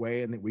far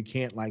away and that we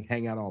can't,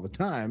 hang out all the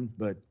time,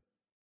 but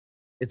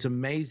it's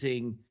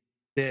amazing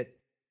that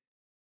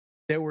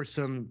there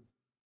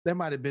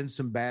might have been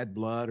some bad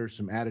blood or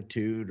some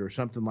attitude or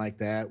something like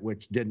that,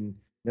 which didn't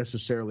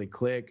necessarily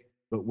click.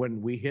 But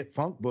when we hit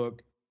Funk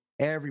Book,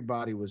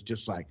 everybody was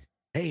just like,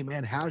 hey,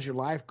 man, how's your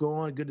life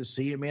going? Good to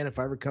see you, man. If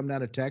I ever come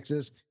down to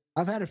Texas,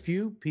 I've had a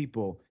few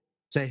people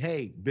say,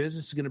 hey,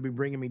 business is going to be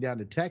bringing me down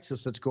to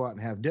Texas. Let's go out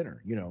and have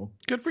dinner,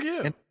 Good for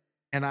you.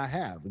 And I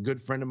have. A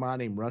good friend of mine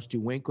named Rusty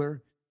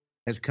Winkler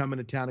has come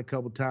into town a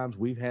couple of times.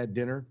 We've had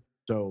dinner.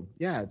 So,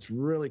 yeah, it's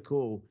really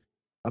cool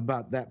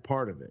about that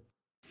part of it.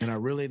 And I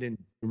really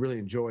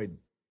enjoyed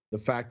the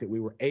fact that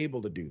we were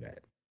able to do that.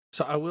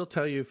 So I will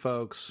tell you,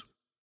 folks,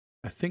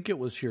 I think it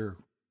was your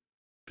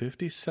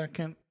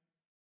 52nd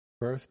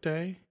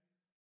birthday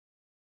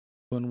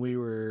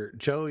when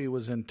Joey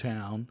was in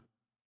town,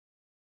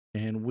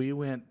 and we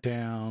went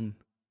down.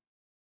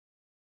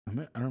 I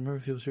don't remember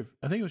if it was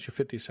I think it was your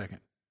 52nd.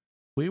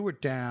 We were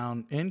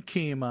down in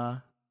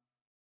Kemah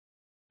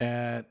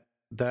at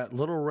that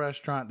little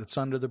restaurant that's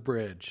under the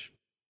bridge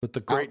with the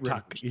great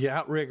taco. Yeah,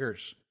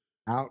 Outriggers.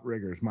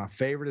 Outriggers, my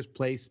favoriteest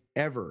place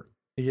ever.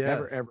 Yeah.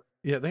 Ever.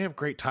 Yeah, they have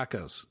great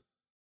tacos.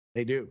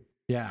 They do.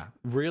 Yeah,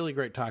 really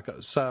great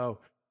tacos. So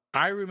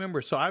I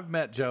remember, so I've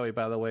met Joey,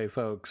 by the way,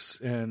 folks,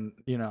 and,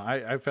 you know,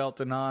 I felt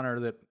an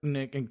honor that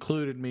Nick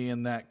included me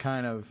in that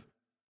kind of,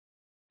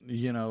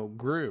 you know,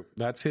 group.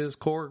 That's his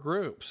core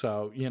group.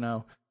 So, you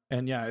know,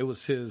 and yeah, it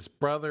was his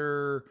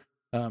brother,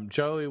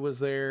 Joey was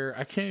there.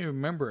 I can't even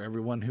remember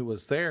everyone who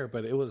was there,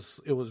 but it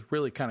was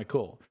really kind of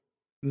cool.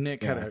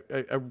 Nick had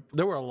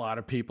there were a lot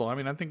of people. I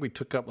mean, I think we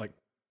took up like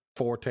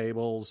 4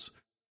 tables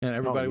and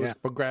everybody was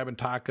grabbing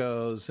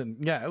tacos, and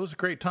yeah, it was a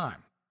great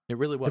time. It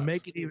really was. To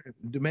make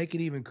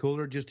it even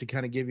cooler, just to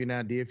kind of give you an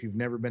idea, if you've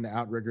never been to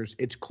Outriggers,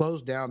 it's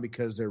closed down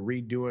because they're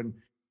redoing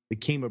the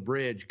Kemah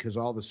Bridge because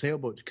all the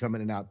sailboats come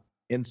in and out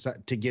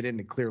inside to get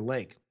into Clear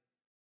Lake.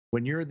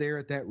 When you're there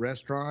at that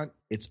restaurant,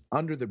 it's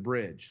under the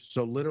bridge.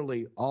 So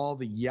literally all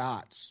the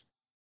yachts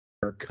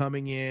are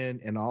coming in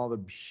and all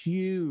the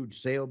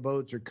huge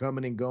sailboats are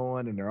coming and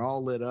going and they're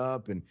all lit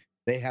up and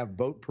they have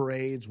boat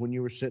parades when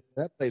you were sitting.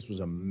 That place was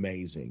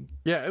amazing.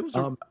 Yeah, it was.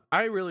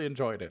 I really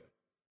enjoyed it.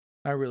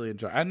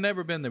 I'd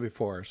never been there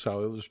before,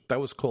 so that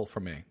was cool for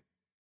me.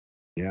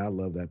 Yeah, I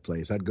love that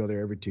place. I'd go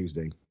there every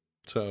Tuesday.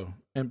 So,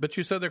 but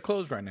you said they're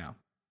closed right now.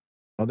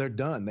 Oh, they're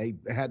done. They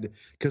had to,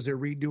 because they're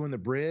redoing the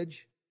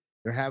bridge.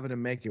 They're having to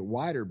make it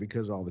wider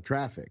because of all the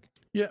traffic.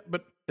 Yeah,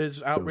 but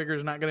is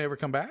Outriggers not going to ever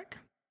come back?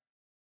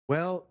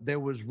 Well, there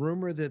was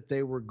rumor that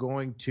they were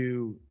going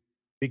to,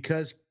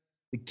 because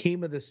the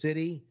Kemah, the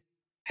city,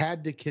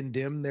 had to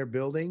condemn their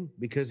building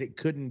because it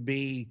couldn't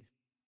be.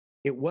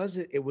 It was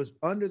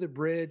under the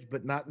bridge,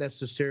 but not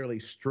necessarily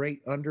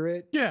straight under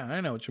it. Yeah, I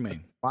know what you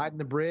mean. Widen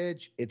the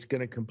bridge, it's going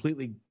to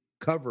completely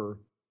cover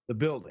the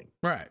building.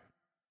 Right.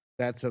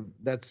 That's a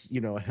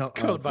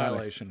code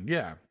violation.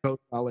 Yeah. Code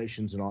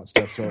violations and all that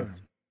stuff. So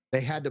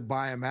they had to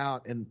buy them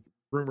out. And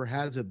rumor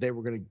has it they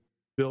were going to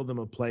build them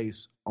a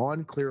place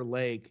on Clear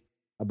Lake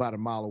about a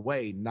mile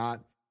away.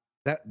 Not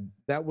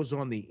that was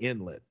on the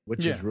inlet,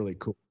 which is really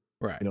cool.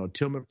 Right. You know,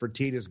 Tillman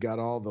Fertitta's got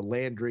all the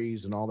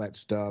Landrys and all that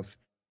stuff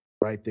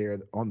right there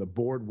on the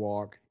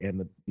boardwalk and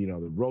the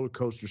roller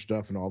coaster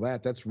stuff and all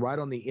that. That's right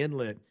on the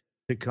inlet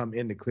to come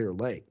into Clear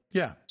Lake.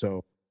 Yeah.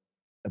 So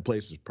that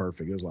place was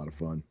perfect. It was a lot of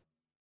fun.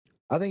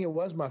 I think it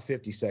was my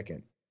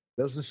 52nd.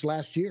 That was this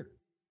last year.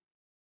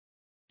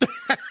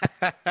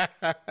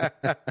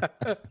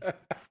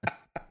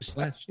 This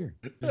last year.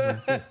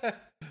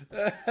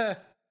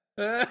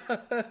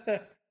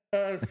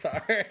 Oh,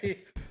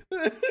 sorry.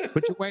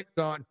 Put your weight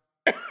on.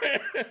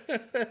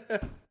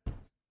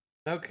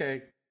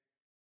 Okay.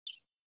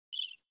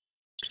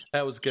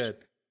 That was good.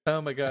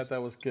 Oh my God,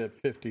 that was good.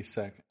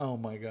 52nd. Oh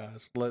my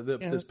gosh.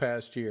 This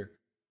past year.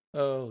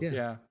 Oh,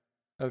 yeah.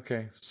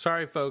 Okay.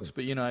 Sorry, folks,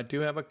 but I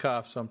do have a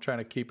cough, so I'm trying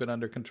to keep it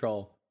under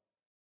control.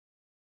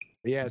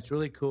 Yeah, it's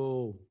really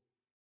cool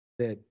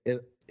that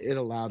it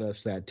allowed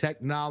us that.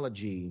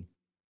 Technology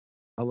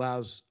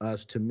allows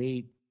us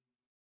to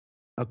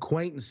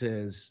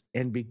acquaintances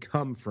and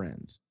become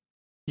friends.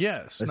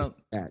 Yes,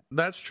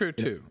 that's true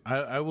too.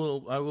 I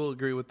will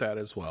agree with that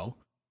as well.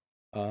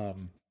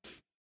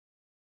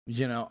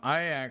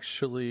 I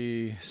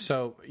actually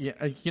so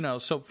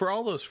for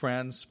all those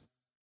friends,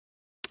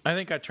 I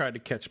think I tried to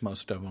catch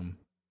most of them,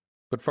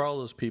 but for all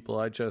those people,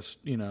 I just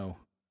didn't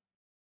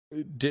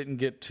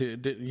get to.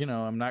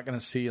 I'm not going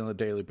to see on a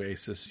daily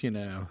basis.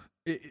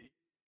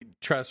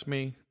 Trust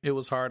me, it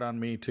was hard on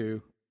me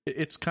too.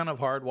 It's kind of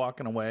hard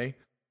walking away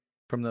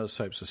from those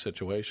types of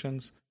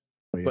situations.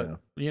 Oh, yeah. But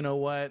you know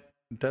what?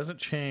 It doesn't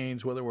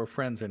change whether we're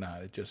friends or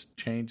not. It just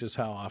changes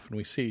how often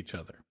we see each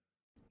other.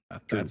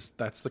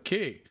 That's the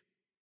key.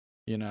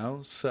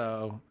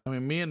 So I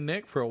mean, me and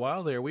Nick for a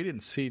while there, we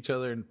didn't see each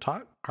other and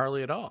talk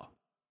hardly at all.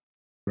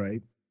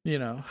 Right.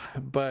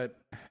 But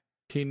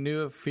he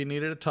knew if he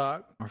needed to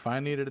talk or if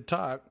I needed to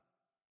talk,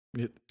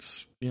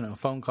 it's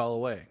phone call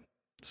away.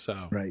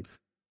 So right.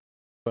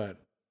 But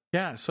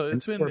yeah, so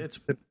it's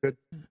good.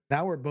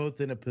 Now we're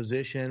both in a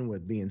position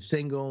with being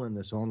single and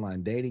this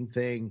online dating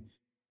thing.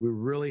 We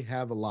really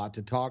have a lot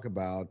to talk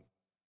about,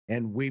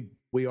 and we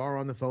are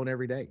on the phone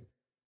every day.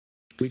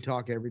 We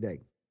talk every day.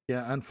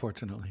 Yeah,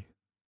 unfortunately.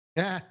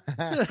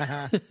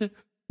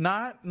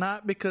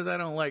 Not because I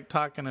don't like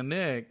talking to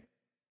Nick.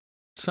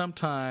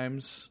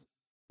 Sometimes,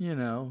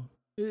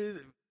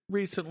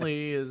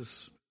 recently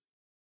it's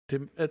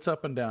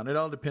up and down. It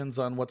all depends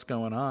on what's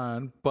going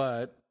on,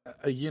 but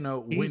he's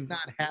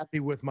not happy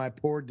with my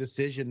poor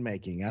decision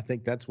making. I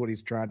think that's what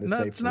he's trying to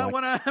say. That's not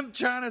what I'm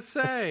trying to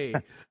say.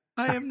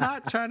 I am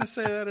not trying to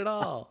say that at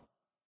all.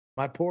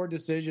 My poor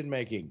decision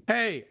making.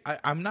 Hey,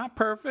 I'm not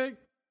perfect,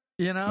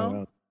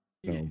 No.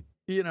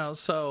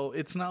 So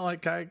it's not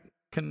like I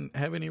can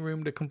have any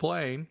room to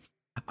complain.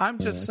 I'm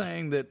just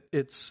saying that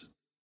it's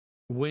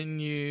when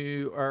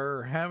you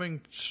are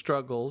having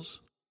struggles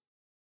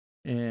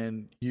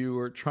and you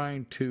are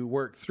trying to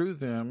work through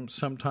them,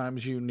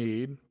 sometimes you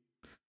need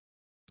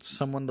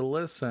someone to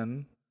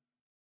listen.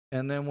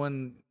 And then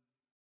when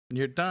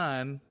you're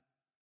done,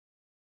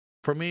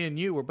 for me and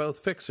you, we're both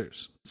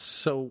fixers.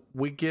 So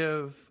we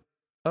give,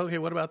 okay,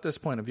 what about this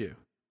point of view?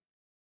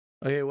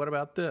 Okay, what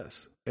about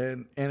this?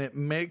 And it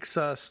makes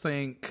us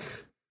think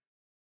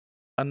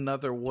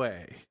another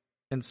way.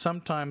 And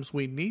sometimes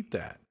we need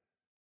that.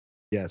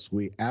 Yes,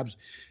 we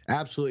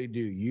absolutely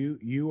do.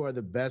 You are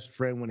the best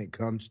friend when it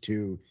comes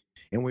to,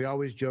 and we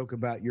always joke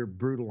about your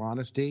brutal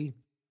honesty.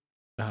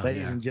 Oh,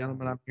 Ladies yeah. and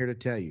gentlemen, I'm here to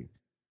tell you,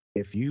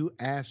 if you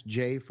ask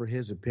Jay for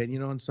his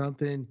opinion on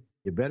something,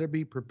 you better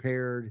be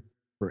prepared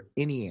for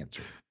any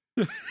answer.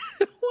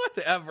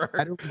 Whatever.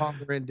 Right or wrong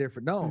or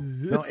indifferent.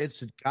 No,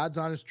 it's God's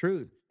honest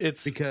truth.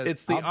 It's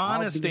Because the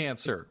honest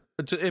answer.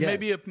 It may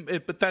be,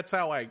 but that's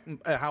how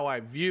I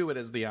view it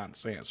as the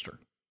honest answer.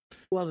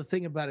 Well, the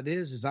thing about it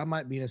is I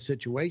might be in a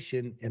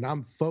situation and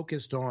I'm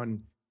focused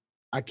on,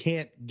 I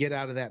can't get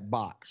out of that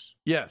box.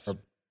 Yes. Or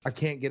I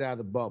can't get out of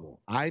the bubble.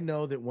 I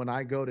know that when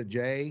I go to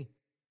Jay,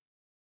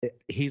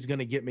 he's going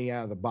to get me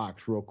out of the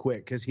box real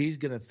quick because he's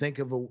going to think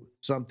of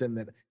something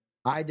that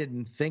I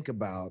didn't think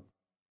about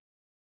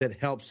that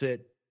helps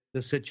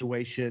the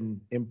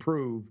situation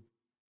improve.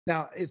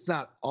 Now, it's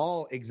not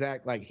all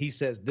exact. Like he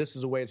says, this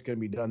is the way it's going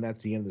to be done.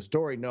 That's the end of the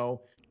story.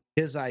 No,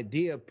 his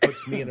idea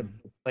puts me in a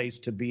place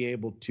to be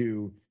able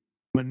to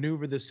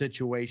maneuver the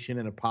situation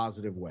in a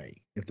positive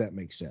way, if that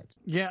makes sense.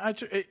 Yeah,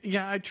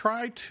 I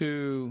try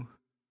to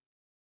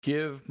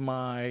give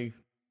my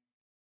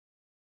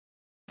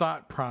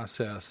thought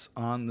process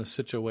on the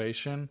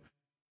situation,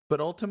 but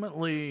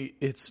ultimately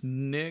it's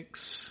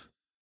Nick's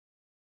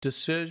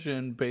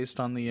decision based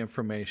on the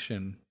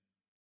information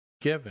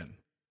given.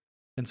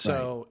 And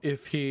so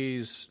if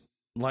he's,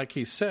 like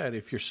he said,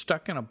 if you're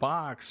stuck in a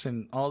box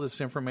and all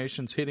this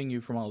information's hitting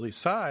you from all these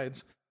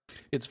sides,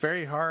 it's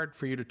very hard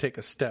for you to take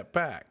a step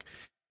back.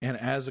 And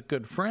as a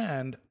good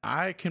friend,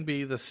 I can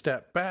be the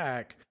step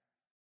back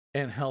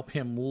and help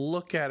him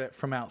look at it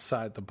from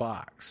outside the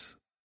box.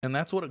 And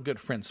that's what a good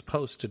friend's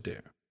supposed to do,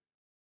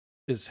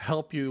 is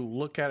help you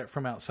look at it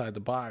from outside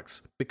the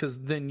box, because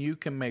then you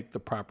can make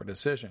the proper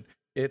decision.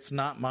 It's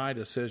not my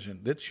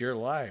decision. It's your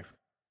life.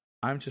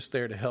 I'm just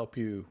there to help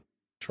you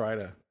try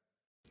to.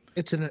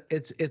 It's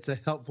a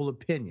helpful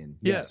opinion.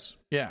 Yes.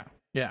 Yeah.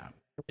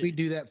 We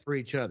do that for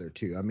each other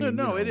too. I mean,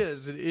 no, it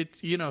is.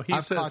 He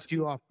I've says, caught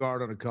you off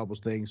guard on a couple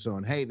of things,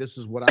 saying, "Hey, this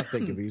is what I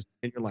think of you,"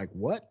 and you're like,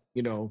 "What?"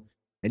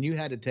 And you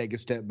had to take a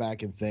step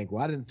back and think,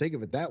 "Well, I didn't think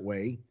of it that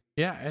way."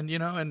 Yeah,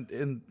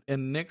 and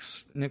and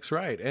Nick's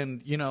right,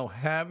 and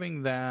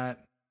having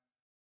that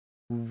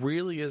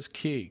really is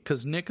key,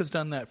 because Nick has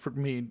done that for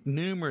me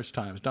numerous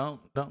times.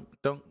 Don't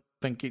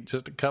think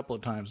just a couple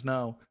of times.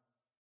 No,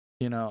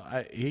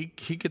 he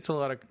gets a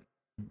lot of,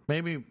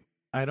 maybe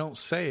I don't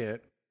say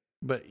it,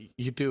 but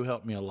you do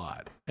help me a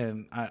lot,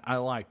 and I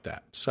like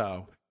that.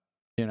 So,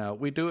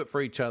 we do it for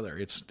each other.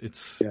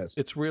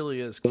 It's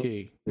really is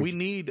key. We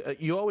need,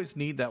 you always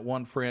need that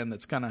one friend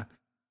that's gonna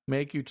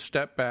make you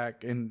step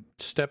back and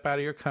step out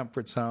of your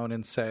comfort zone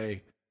and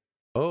say,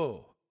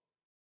 "Oh,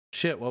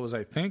 shit, what was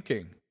I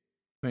thinking?"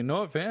 I mean,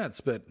 no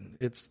offense, but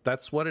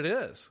that's what it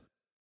is.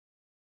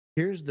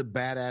 Here's the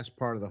badass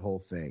part of the whole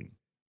thing.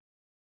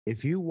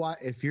 If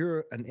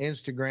you're an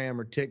Instagram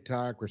or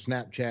TikTok or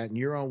Snapchat and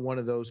you're on one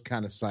of those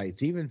kind of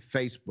sites, even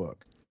Facebook,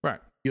 right,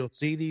 you'll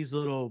see these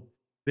little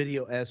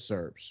video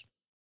excerpts,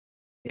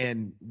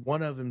 and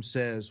one of them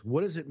says,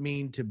 "What does it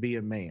mean to be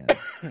a man?"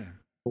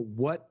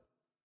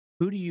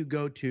 Who do you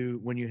go to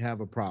when you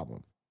have a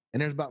problem?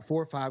 And there's about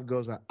 4 or 5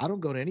 goes, I don't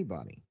go to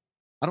anybody.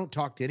 I don't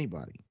talk to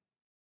anybody.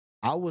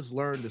 I was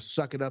learned to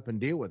suck it up and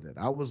deal with it.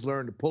 I was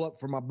learned to pull up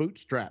from my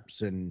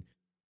bootstraps. And,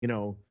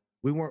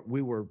 we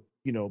were,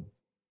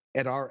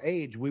 at our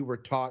age, we were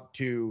taught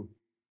to,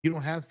 you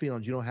don't have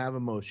feelings, you don't have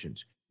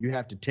emotions. You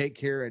have to take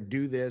care and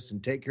do this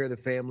and take care of the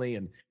family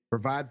and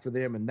provide for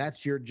them. And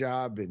that's your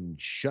job,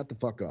 and shut the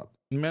fuck up.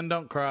 Men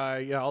don't cry.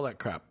 Yeah, all that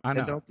crap. I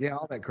know.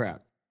 All that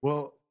crap.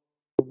 Well,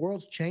 the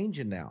world's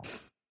changing now.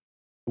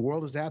 The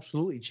world is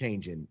absolutely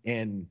changing.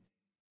 And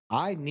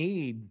I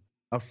need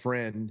a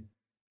friend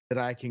that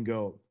I can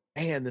go,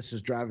 man, this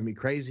is driving me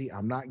crazy.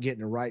 I'm not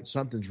getting it right.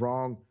 Something's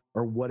wrong,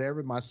 or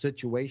whatever my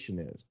situation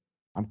is.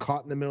 I'm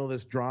caught in the middle of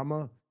this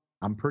drama.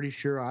 I'm pretty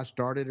sure I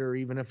started, or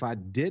even if I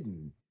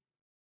didn't,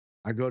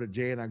 I go to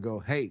Jay and I go,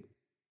 hey,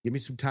 give me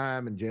some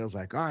time. And Jay's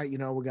like, all right,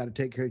 we got to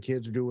take care of the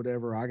kids or do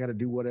whatever. I got to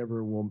do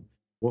whatever.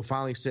 We'll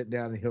finally sit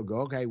down and he'll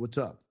go, okay, what's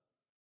up?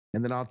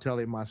 And then I'll tell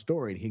him my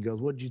story. And he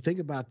goes, what did you think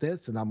about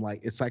this? And I'm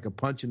like, it's like a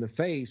punch in the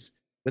face,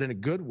 but in a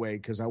good way,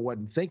 because I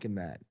wasn't thinking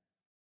that.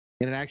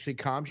 And it actually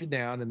calms you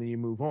down, and then you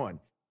move on.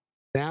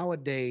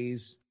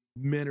 Nowadays,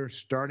 men are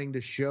starting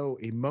to show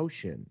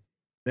emotion.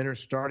 Men are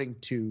starting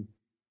to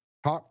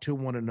talk to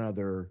one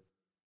another.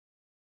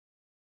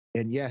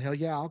 And yeah, hell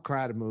yeah, I'll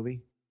cry at a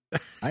movie.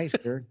 I ain't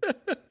scared.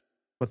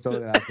 I'll throw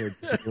that out there.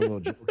 Just a little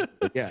joke.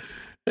 But yeah,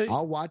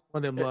 I'll watch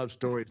one of them love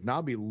stories, and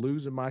I'll be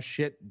losing my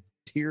shit,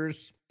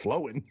 tears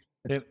flowing.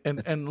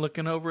 and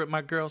looking over at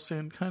my girl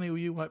saying, honey, will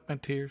you wipe my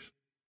tears?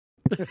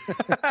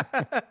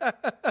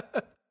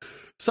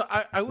 So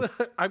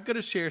I'm going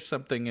to share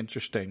something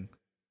interesting,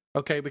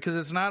 okay, because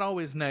it's not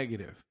always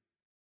negative.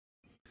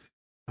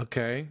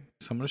 Okay,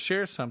 so I'm going to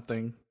share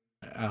something.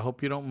 I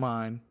hope you don't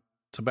mind.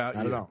 It's about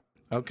you. Not at all.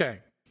 Okay.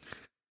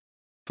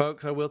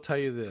 Folks, I will tell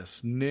you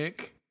this.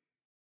 Nick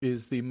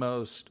is the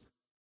most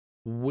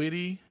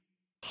witty,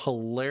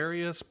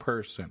 hilarious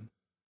person.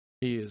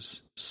 He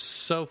is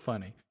so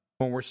funny.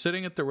 When we're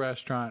sitting at the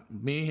restaurant,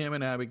 me, him,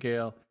 and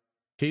Abigail,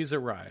 he's a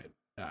riot.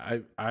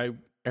 I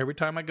every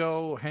time I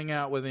go hang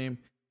out with him,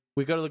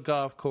 we go to the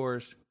golf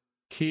course.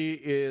 He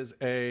is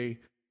a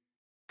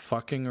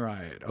fucking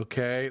riot.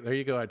 Okay, there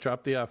you go. I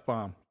dropped the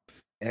F-bomb.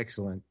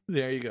 Excellent.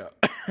 There you go.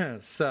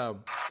 So,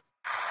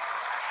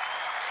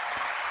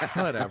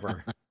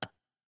 whatever.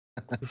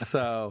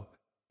 So,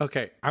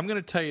 okay, I'm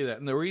going to tell you that.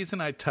 And the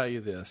reason I tell you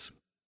this,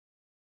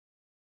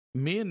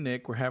 me and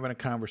Nick were having a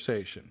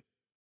conversation.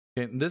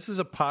 And this is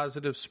a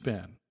positive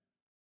spin.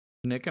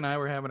 Nick and I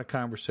were having a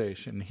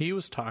conversation. He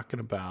was talking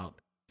about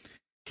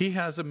he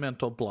has a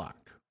mental block.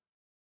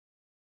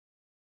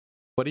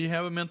 What do you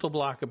have a mental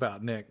block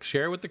about, Nick?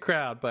 Share with the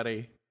crowd,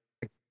 buddy.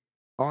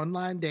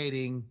 Online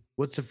dating,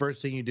 what's the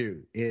first thing you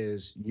do?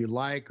 Is you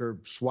like or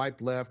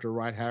swipe left or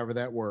right, however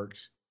that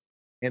works.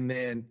 And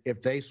then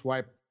if they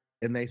swipe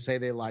and they say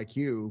they like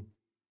you,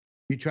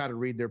 you try to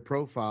read their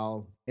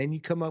profile and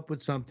you come up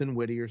with something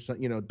witty or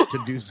something,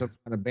 to do some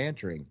kind of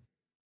bantering.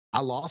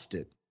 I lost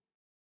it.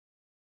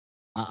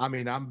 I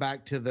mean, I'm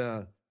back to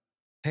the,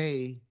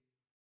 hey,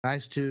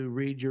 nice to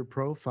read your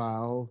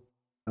profile.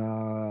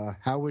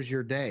 How was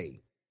your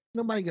day?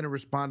 Nobody going to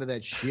respond to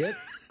that shit,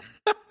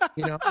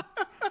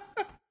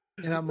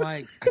 And I'm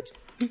like,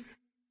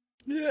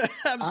 yeah,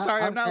 I'm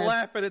sorry, I'm not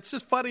laughing. It's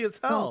just funny as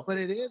hell. No, but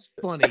it is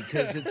funny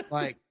because it's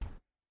like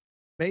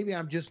maybe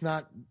I'm just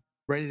not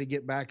ready to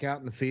get back out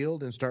in the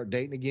field and start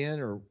dating again,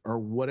 or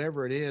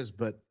whatever it is.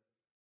 But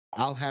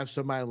I'll have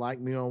somebody like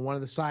me on one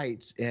of the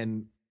sites,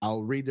 and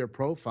I'll read their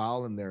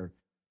profile, and they're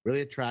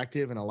really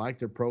attractive, and I like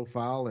their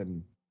profile,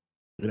 and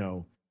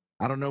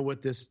I don't know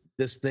what this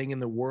thing in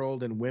the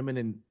world and women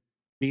and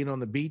being on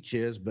the beach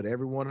is, but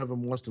every one of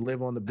them wants to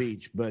live on the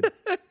beach. But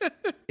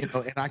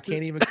and I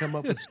can't even come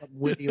up with something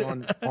witty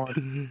on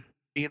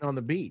being on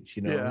the beach.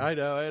 Yeah, I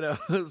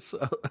know.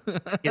 So...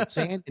 Get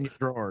sand in your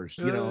drawers.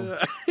 You don't want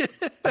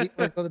to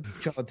go to the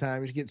beach all the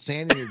time. You just get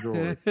sand in your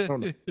drawers.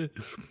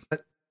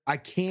 But I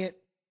can't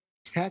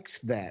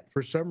text that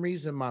for some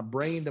reason. My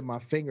brain to my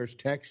fingers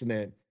texting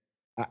it.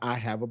 I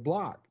have a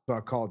block, so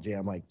I called Jay.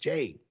 I'm like,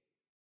 Jay,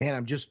 man,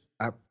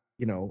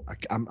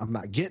 I'm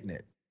not getting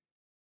it.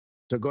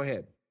 So go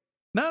ahead.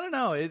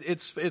 No.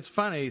 It's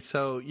funny.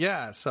 So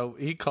yeah. So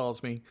he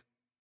calls me,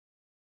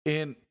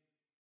 and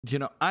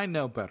I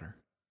know better.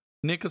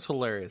 Nick is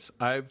hilarious.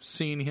 I've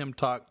seen him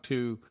talk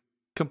to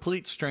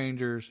complete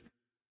strangers,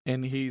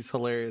 and he's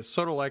hilarious.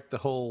 Sort of like the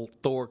whole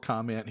Thor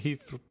comment. He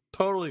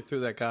totally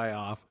threw that guy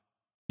off.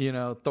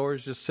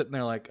 Thor's just sitting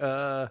there like,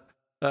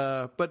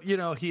 but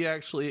he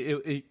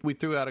actually, we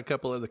threw out a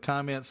couple of the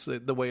comments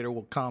that the waiter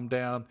will calm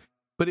down.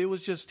 But it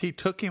was just, he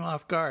took him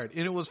off guard.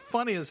 And it was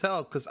funny as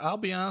hell, because I'll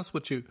be honest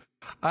with you,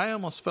 I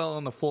almost fell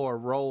on the floor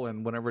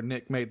rolling whenever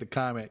Nick made the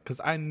comment, because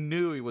I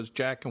knew he was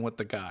jacking with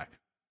the guy.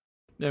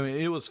 I mean,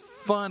 it was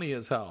funny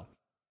as hell.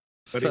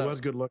 But he was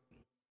good looking.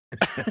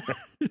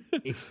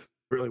 He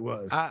really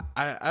was. I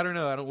don't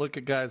know. I don't look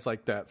at guys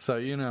like that. So,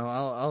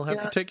 I'll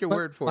have to take your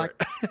word for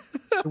it.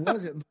 It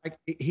wasn't like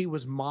he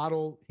was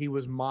modeled.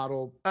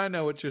 I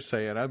know what you're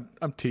saying.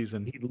 I'm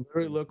teasing. He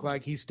literally looked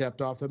like he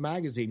stepped off the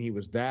magazine. He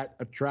was that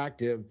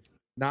attractive,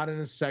 not in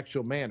a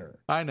sexual manner.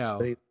 I know.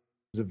 But he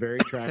was a very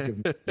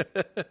attractive man.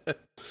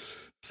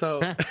 So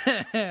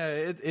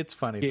it's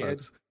funny,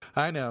 folks.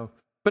 I know.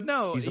 But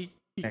no. He's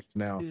next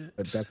now,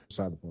 but that's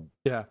beside the point.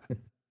 Yeah.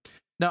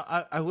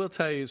 Now, I will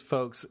tell you,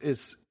 folks,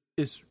 is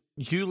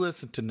you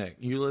listen to Nick.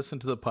 You listen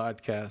to the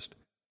podcast.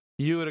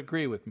 You would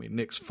agree with me.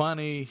 Nick's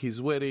funny.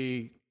 He's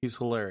witty. He's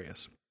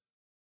hilarious.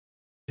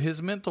 His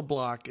mental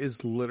block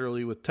is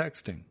literally with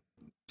texting.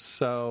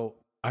 So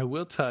I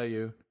will tell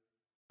you,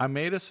 I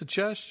made a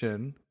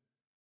suggestion,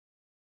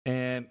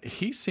 and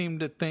he seemed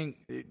to think,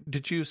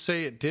 did you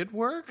say it did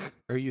work?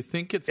 Or you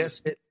think it's...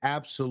 Yes, it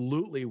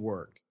absolutely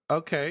worked.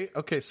 Okay.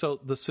 So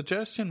the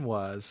suggestion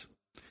was,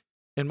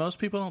 and most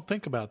people don't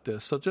think about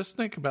this, so just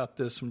think about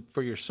this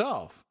for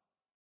yourself.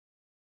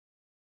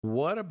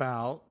 What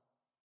about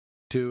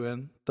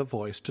doing the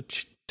voice to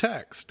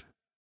text?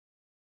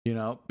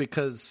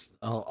 Because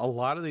a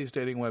lot of these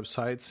dating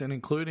websites, and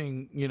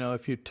including,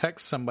 if you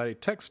text somebody,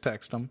 text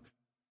them,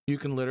 you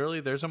can literally,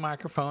 there's a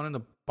microphone in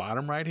the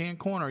bottom right-hand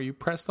corner. You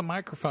press the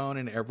microphone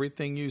and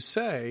everything you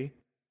say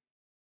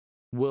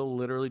will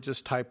literally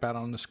just type out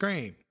on the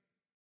screen.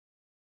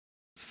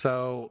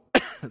 So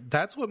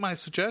that's what my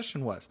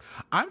suggestion was.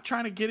 I'm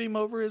trying to get him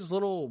over his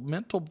little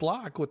mental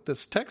block with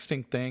this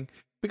texting thing,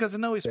 because I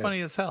know he's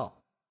funny as hell.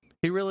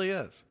 He really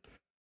is.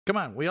 Come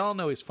on, we all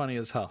know he's funny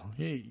as hell.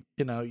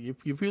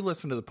 If you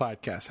listen to the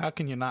podcast, how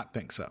can you not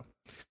think so?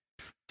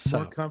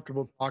 More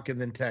comfortable talking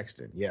than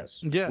texting.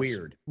 Yes.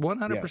 Weird.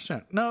 100%.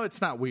 Yes. No, it's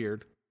not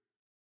weird.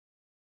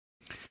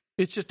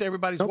 It's just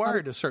everybody's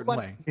wired a certain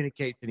way.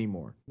 Communicates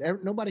anymore.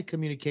 Nobody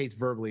communicates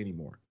verbally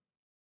anymore.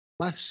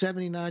 My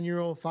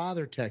 79-year-old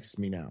father texts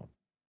me now.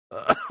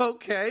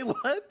 Okay,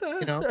 what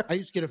the? I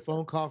used to get a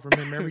phone call from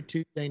him every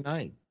Tuesday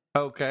night.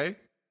 Okay.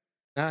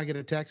 Now I get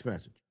a text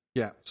message.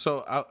 Yeah. So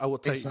I will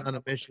tell Hey, you. son, I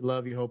miss you,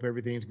 love you, hope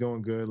everything's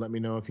going good. Let me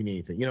know if you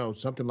need anything.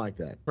 Something like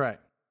that. Right.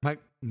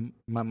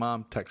 My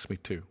mom texts me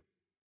too.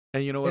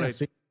 And you know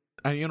what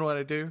Yeah, you know what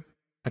I do?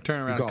 I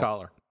turn around and call.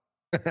 call her.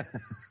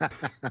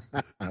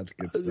 That's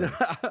good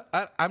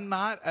stuff. I'm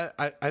not.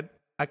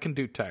 I can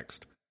do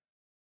text,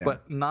 Yeah.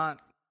 but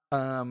not.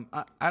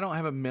 I don't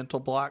have a mental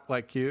block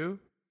like you,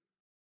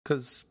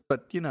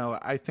 but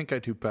I think I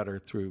do better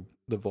through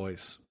the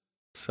voice.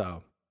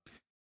 So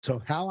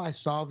how I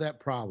solved that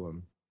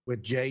problem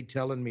with Jay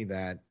telling me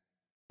that,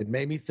 it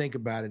made me think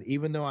about it.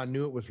 Even though I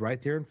knew it was right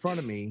there in front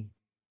of me,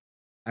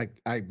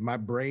 my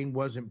brain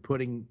wasn't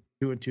putting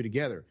two and two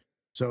together.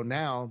 So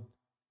now,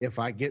 if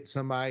I get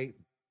somebody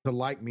to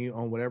like me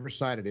on whatever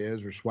site it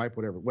is or swipe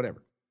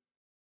whatever,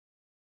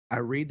 I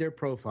read their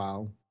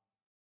profile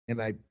and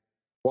I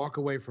walk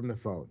away from the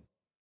phone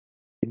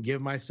and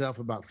give myself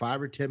about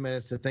 5 or 10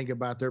 minutes to think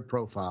about their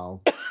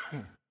profile.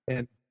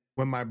 And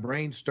when my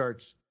brain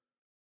starts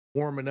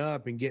warming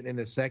up and getting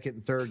into second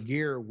and third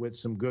gear with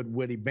some good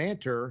witty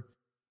banter,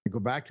 I go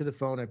back to the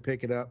phone, I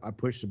pick it up, I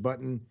push the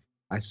button,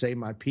 I say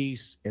my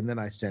piece, and then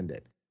I send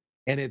it.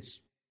 And it's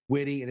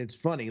witty and it's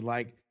funny.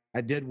 Like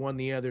I did one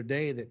the other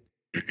day that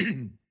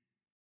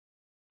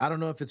I don't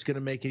know if it's going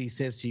to make any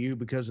sense to you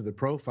because of the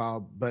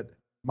profile, but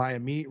my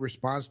immediate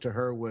response to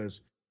her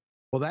was,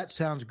 well, that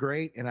sounds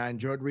great, and I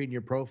enjoyed reading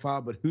your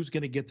profile, but who's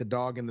going to get the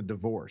dog in the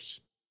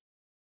divorce?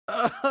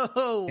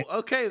 Oh,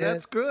 okay,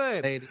 that's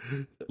good. Lady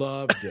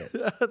loved it.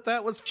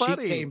 That was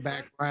funny. She came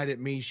back right at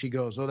me. She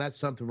goes, "Oh, that's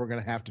something we're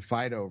going to have to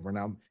fight over." And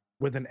I'm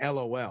with an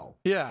LOL.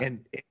 Yeah.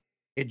 And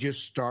it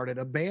just started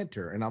a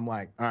banter, and I'm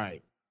like, "All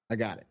right, I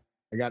got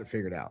it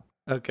figured out."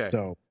 Okay.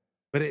 So,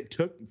 but it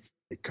took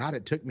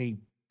me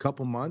a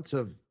couple months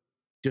of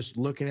just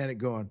looking at it,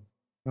 going,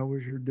 "How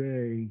was your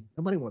day?"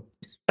 Nobody wants.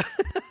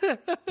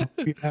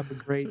 You have a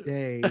great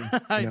day.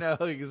 I know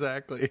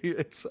exactly.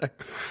 It's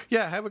like,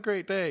 yeah, have a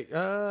great day.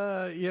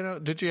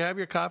 Did you have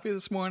your coffee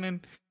this morning?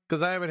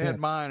 Because I haven't had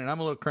mine, and I'm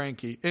a little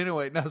cranky.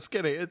 Anyway, no, just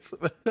kidding.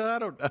 I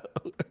don't know.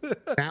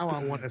 Now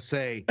I want to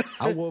say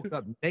I woke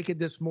up naked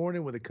this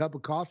morning with a cup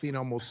of coffee and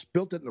almost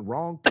spilt it in the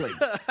wrong place.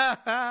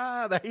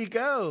 There you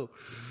go.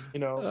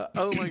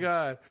 Oh my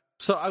God.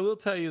 So I will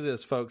tell you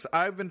this, folks.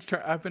 I've been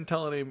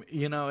telling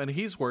him, and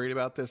he's worried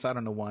about this. I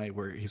don't know why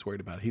he's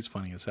worried about it. He's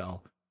funny as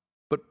hell.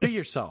 But be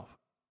yourself.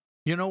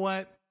 You know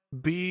what?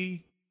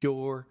 Be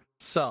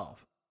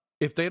yourself.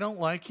 If they don't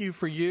like you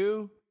for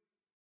you,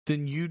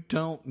 then you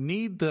don't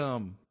need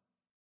them.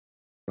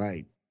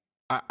 Right.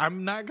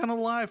 I'm not going to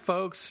lie,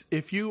 folks.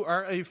 If you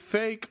are a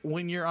fake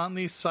when you're on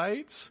these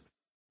sites,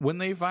 when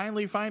they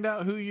finally find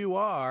out who you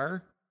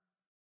are,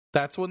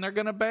 that's when they're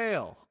going to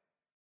bail.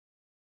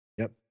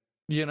 Yep.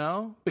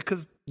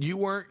 Because you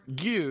weren't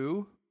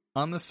you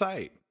on the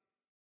site.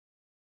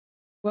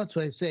 Well, that's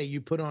what I say.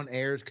 You put on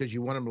airs because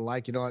you want them to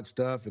like you and all that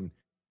stuff. And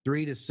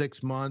 3 to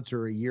 6 months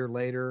or a year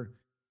later,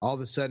 all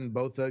of a sudden,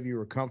 both of you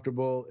are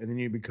comfortable, and then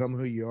you become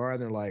who you are.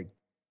 And they're like,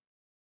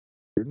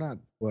 you're not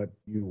what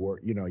you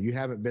were. You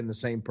haven't been the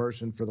same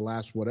person for the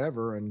last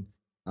whatever. And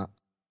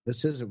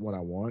this isn't what I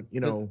want.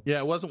 Yeah,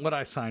 it wasn't what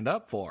I signed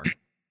up for.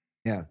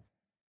 Yeah.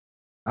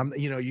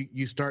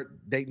 You start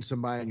dating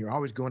somebody and you're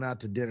always going out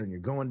to dinner and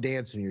you're going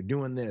dancing, you're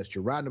doing this,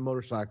 you're riding a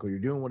motorcycle, you're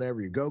doing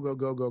whatever, you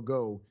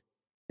go.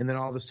 And then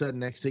all of a sudden,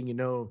 next thing you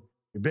know,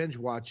 you're binge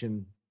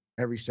watching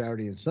every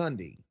Saturday and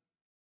Sunday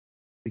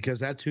because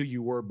that's who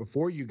you were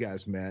before you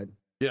guys met.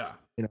 Yeah.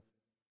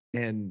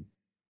 And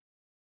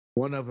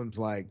one of them's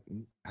like,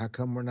 how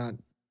come we're not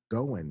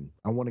going?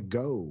 I want to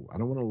go. I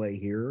don't want to lay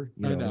here.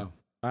 I know.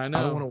 I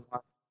don't want to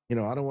watch,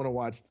 I don't want to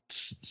watch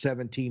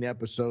 17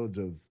 episodes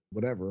of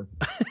whatever.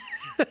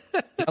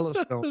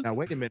 Yellowstone. Now,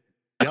 wait a minute.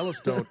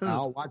 Yellowstone,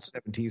 I'll watch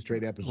 17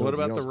 straight episodes. What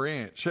about the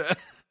ranch?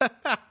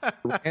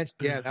 Ranch,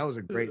 yeah, that was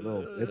a great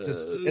little. It's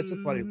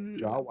a funny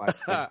show. I'll watch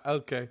it.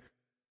 Okay,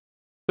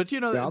 but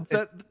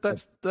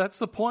that's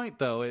the point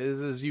though.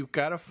 Is you've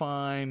got to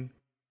find.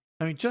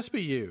 I mean, just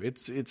be you.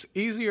 It's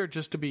easier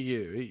just to be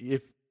you.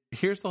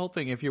 Here's the whole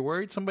thing. If you're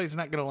worried somebody's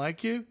not going to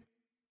like you,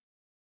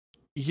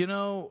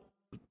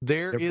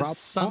 there is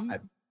some.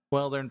 Not.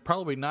 Well, they're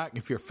probably not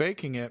if you're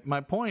faking it.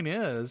 My point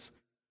is,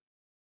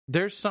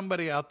 there's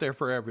somebody out there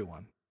for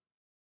everyone.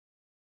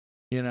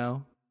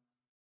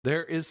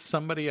 There is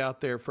somebody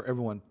out there for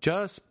everyone.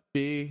 Just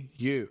be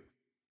you.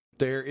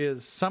 There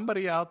is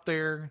somebody out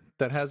there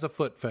that has a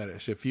foot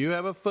fetish. If you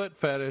have a foot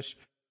fetish,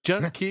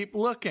 just keep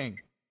looking.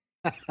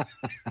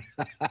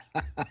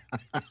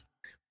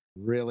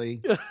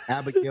 Really?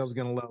 Abigail's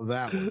going to love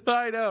that one.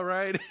 I know,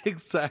 right?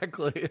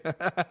 Exactly.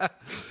 A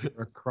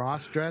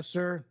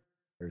cross-dresser,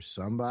 there's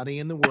somebody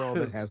in the world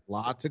that has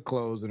lots of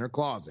clothes in her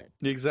closet.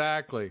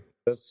 Exactly.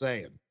 Just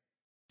saying.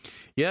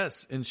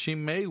 Yes, and she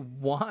may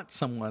want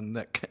someone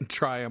that can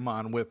try them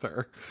on with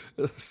her.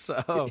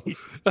 So,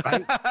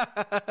 right?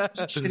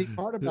 The shitty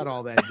part about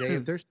all that, Jay,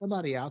 if there's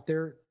somebody out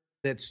there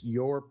that's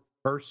your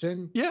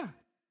person, yeah,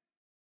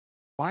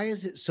 why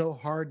is it so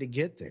hard to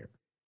get there?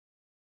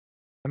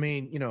 I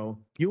mean,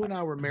 you and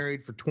I were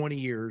married for 20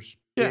 years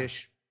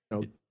ish,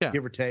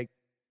 give or take.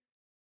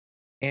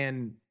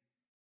 And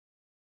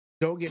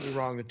don't get me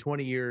wrong, the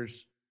 20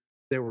 years,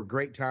 there were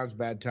great times,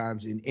 bad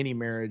times in any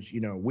marriage.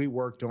 We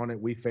worked on it,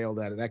 we failed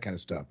at it, that kind of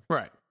stuff.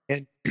 Right.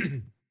 And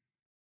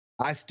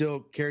I still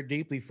care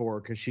deeply for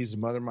her because she's the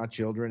mother of my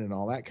children and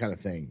all that kind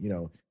of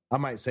thing. I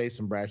might say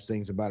some brash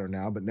things about her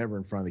now, but never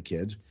in front of the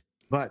kids.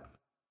 But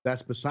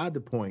that's beside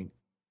the point.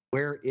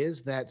 Where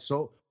is that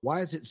soul?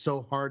 Why is it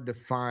so hard to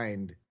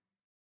find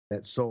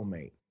that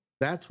soulmate?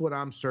 That's what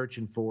I'm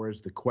searching for, is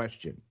the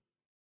question.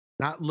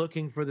 Not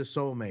looking for the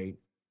soulmate,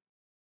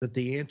 but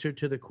the answer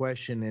to the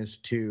question is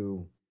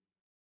to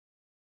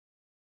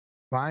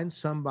find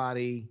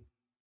somebody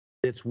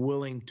that's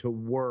willing to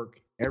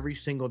work every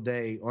single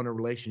day on a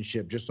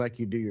relationship, just like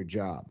you do your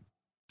job.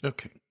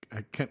 Okay.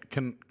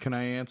 Can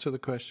I answer the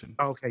question?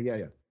 Okay.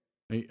 Yeah.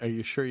 Are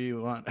you sure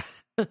you want?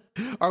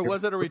 Or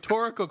was it a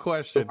rhetorical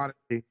question?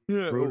 Honesty.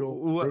 Yeah,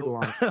 brutal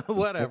honesty.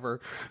 Whatever.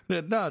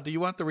 No. Do you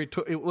want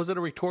was it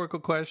a rhetorical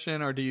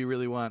question, or do you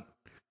really want?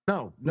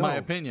 No. My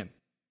opinion.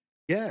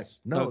 Yes.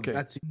 No. Okay.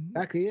 That's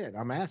exactly it.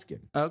 I'm asking.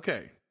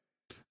 Okay.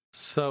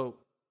 So,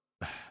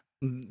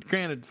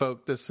 granted,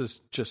 folk, this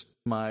is just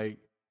my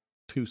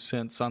 2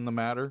 cents on the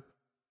matter.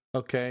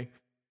 Okay.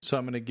 So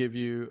I'm going to give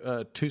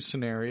you 2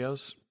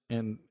 scenarios,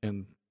 and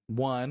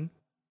one,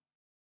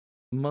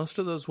 most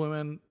of those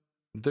women,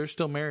 they're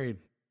still married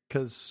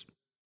because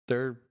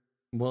they're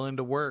willing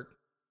to work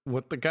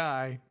with the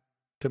guy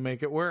to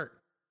make it work.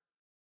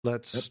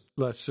 Let's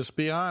just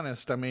be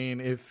honest. I mean,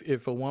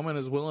 if a woman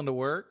is willing to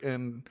work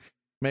and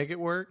make it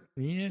work,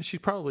 yeah, she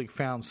probably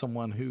found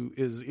someone who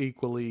is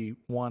equally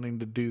wanting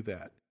to do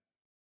that.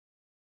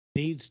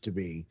 Needs to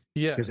be.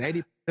 Yeah. Because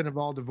 80% of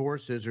all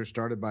divorces are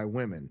started by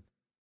women.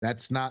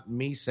 That's not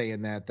me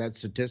saying that. That's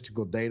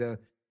statistical data,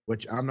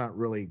 which I'm not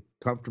really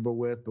comfortable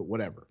with, but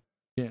whatever.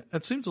 Yeah,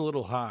 it seems a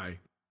little high.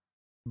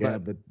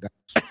 But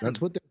that's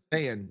what they're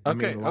saying.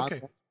 Okay, I mean, a lot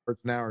of experts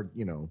now are,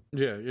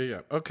 Yeah.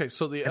 Okay,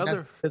 so the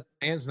other... The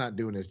man's not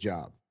doing his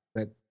job.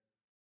 That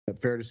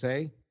fair to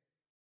say?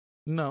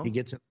 No. He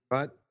gets in the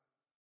butt.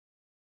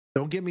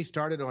 Don't get me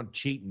started on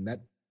cheating.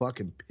 That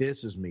fucking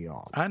pisses me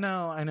off. I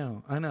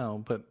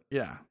know, but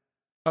yeah.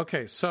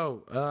 Okay,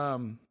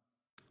 so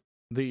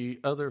the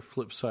other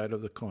flip side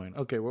of the coin.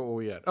 Okay, where were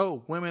we at?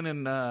 Oh, women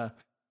and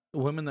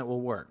women that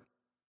will work.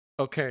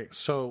 Okay,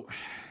 so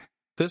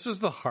this is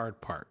the hard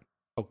part,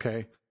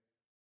 okay?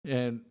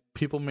 And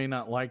people may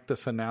not like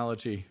this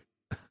analogy.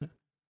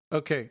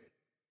 Okay,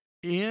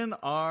 in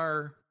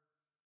our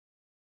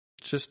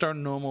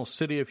normal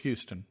city of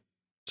Houston,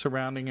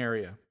 surrounding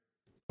area,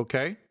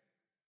 okay?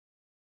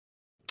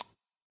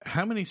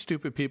 How many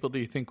stupid people do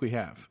you think we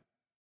have?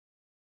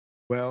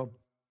 Well,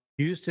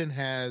 Houston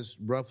has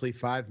roughly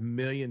 5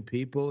 million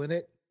people in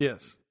it.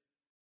 Yes.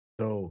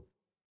 So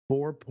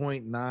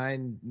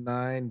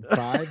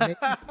 4.995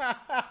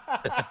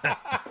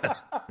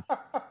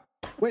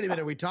 Wait a minute,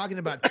 are we talking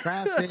about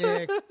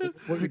traffic?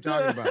 What are we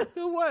talking about?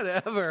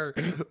 Whatever.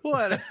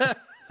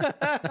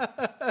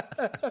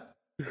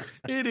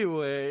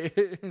 Anyway.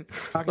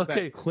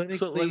 Okay,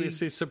 so let me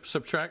see.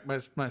 Subtract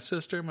my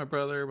sister, my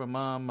brother, my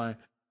mom, my...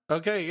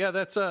 Okay, yeah,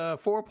 that's 4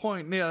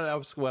 point... Yeah, that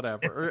was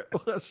whatever.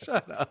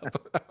 Shut up.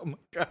 Oh, my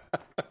God.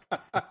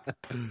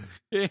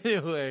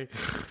 Anyway.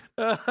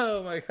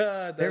 Oh, my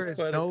God. That's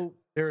funny.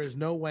 There is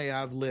no way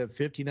I've lived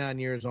 59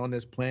 years on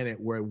this planet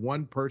where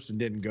one person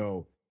didn't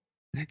go,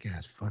 that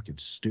guy's fucking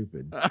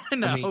stupid. I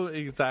know,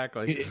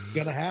 exactly. It's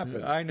going to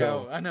happen. I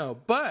know.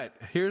 But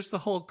here's the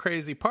whole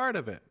crazy part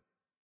of it.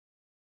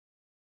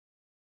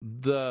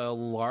 The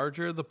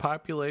larger the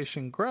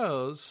population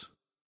grows,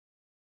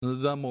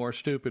 the more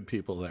stupid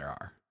people there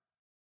are.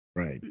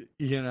 Right.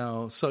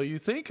 So you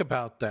think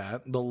about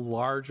that, the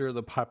larger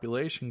the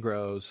population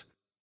grows,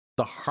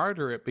 the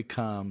harder it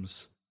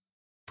becomes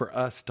for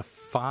us to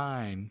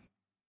find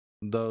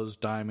those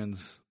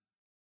diamonds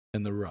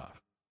in the rough.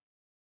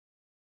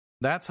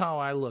 That's how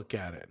I look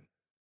at it.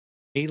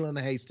 Needle in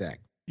a haystack.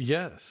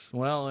 Yes.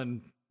 Well,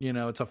 and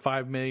it's a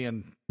 5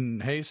 million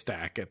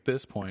haystack at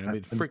this point. I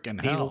mean,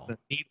 freaking hell.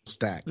 Needle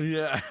stack.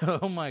 Yeah.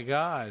 Oh my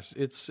gosh,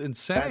 it's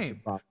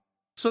insane.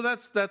 So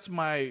that's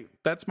my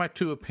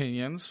 2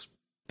 opinions.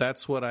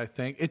 That's what I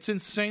think. It's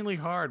insanely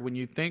hard when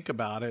you think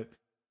about it.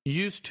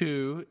 You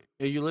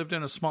lived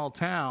in a small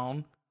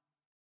town.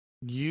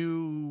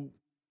 You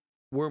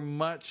were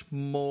much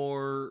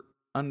more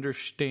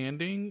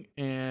understanding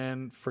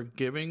and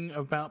forgiving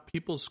about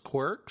people's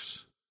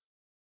quirks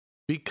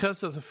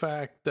because of the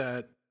fact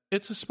that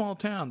it's a small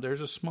town.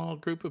 There's a small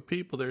group of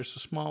people. There's a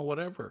small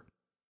whatever.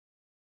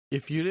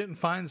 If you didn't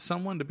find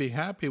someone to be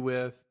happy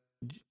with,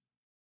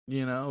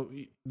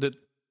 that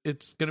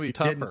it's going to be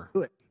tougher. Didn't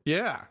do it.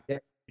 Yeah. You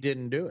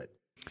didn't do it.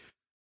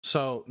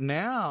 So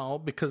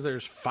now, because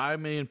there's 5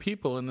 million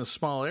people in this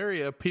small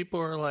area, people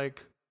are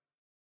like,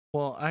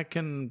 well, I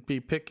can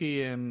be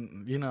picky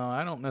and,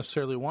 I don't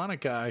necessarily want a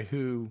guy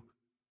who,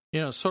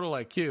 sort of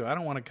like you. I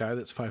don't want a guy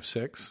that's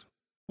 5'6".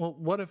 Well,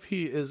 what if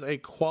he is a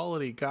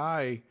quality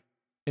guy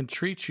and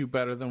treats you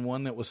better than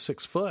one that was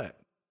 6 foot?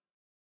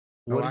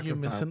 What are you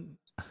missing?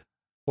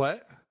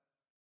 What?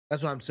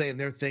 That's what I'm saying.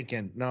 They're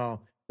thinking,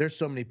 no, there's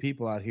so many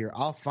people out here.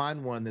 I'll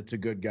find one that's a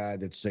good guy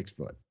that's 6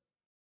 foot.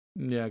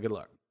 Yeah, good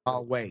luck.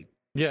 I'll wait.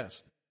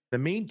 Yes. In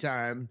the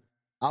meantime,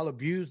 I'll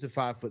abuse the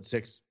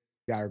 5'6"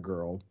 guy or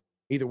girl,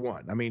 either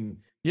one. I mean,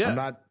 yeah. I'm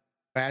not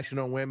bashing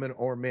on women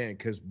or men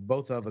because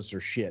both of us are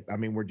shit. I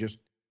mean,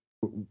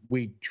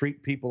 we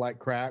treat people like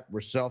crap.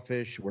 We're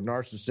selfish. We're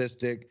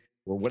narcissistic.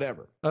 We're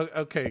whatever.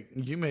 Okay,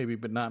 you maybe,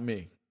 but not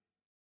me.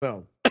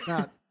 Well,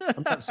 I'm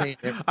not saying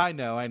that. I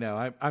know.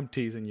 I'm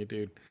teasing you,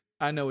 dude.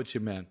 I know what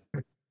you meant.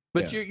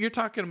 But you're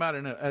talking about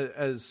it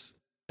as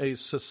a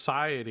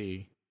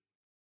society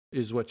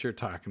is what you're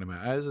talking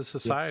about. As a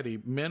society,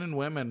 men and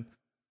women,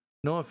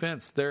 no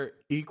offense, they're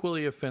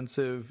equally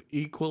offensive,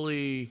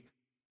 equally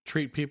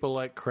treat people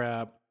like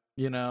crap,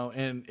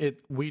 and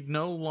we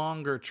no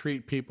longer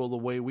treat people the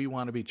way we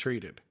want to be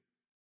treated.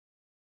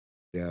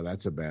 Yeah,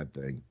 that's a bad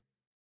thing.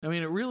 I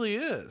mean, it really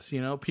is.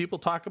 People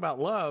talk about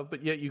love,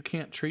 but yet you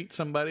can't treat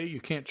somebody,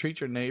 you can't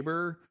treat your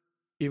neighbor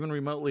even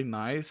remotely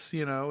nice,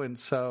 and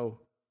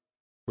so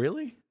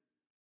really?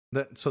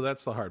 So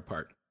that's the hard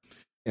part.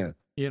 Yeah.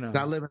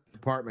 I live in an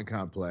apartment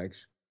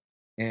complex,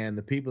 and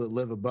the people that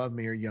live above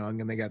me are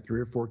young, and they got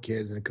 3 or 4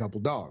 kids and a couple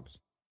dogs.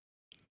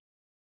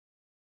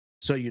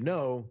 So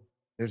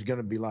there's going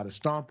to be a lot of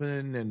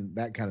stomping and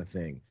that kind of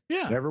thing.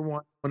 Yeah. Never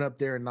went up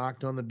there and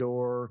knocked on the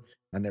door.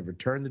 I never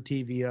turned the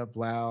TV up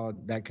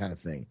loud, that kind of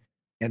thing.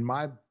 And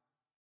my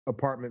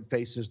apartment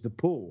faces the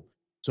pool.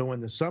 So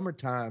in the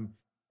summertime,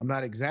 I'm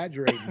not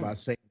exaggerating by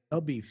saying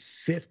there'll be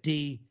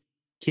 50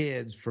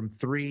 kids from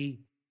 3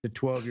 to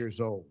 12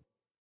 years old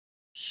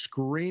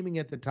screaming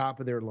at the top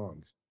of their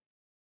lungs.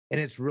 And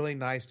it's really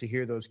nice to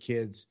hear those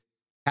kids'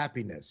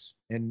 happiness,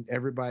 and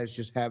everybody's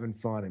just having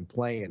fun and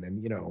playing,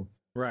 and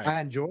right.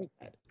 I enjoy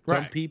that.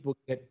 Some people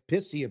get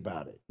pissy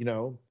about it,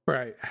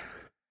 Right.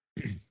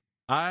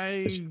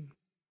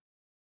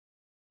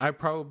 I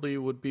probably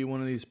would be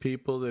one of these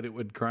people that it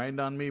would grind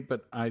on me,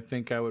 but I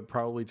think I would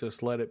probably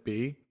just let it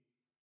be.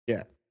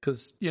 Yeah.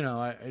 Because,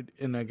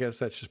 I guess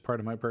that's just part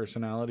of my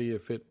personality.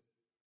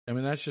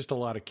 That's just a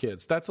lot of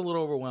kids. That's a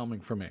little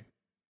overwhelming for me.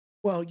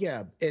 Well,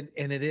 yeah, and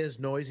it is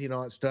noisy and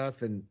all that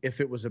stuff. And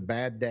if it was a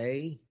bad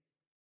day,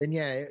 then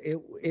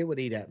it would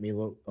eat at me a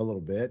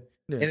little bit.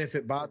 Yeah. And if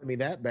it bothered me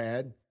that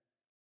bad,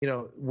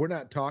 we're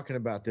not talking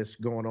about this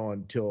going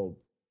on till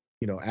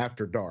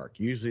after dark.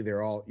 Usually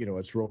they're all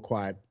it's real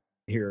quiet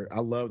here. I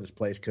love this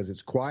place because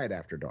it's quiet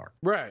after dark.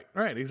 Right,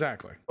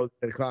 exactly. 8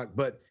 o'clock.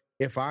 But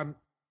if I'm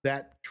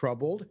that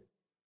troubled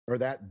or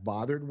that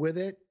bothered with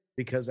it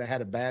because I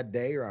had a bad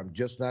day, or I'm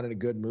just not in a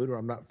good mood, or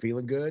I'm not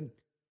feeling good,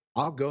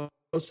 I'll go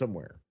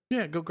somewhere.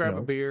 Yeah, go grab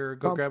a beer,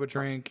 go grab a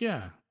drink.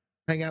 Yeah.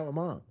 Hang out with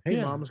mom.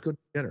 Hey, Mom, let's go to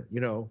dinner,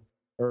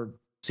 or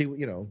see,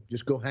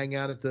 just go hang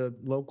out at the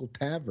local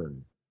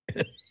tavern.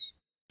 But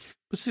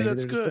see,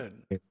 that's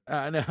good.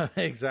 I know.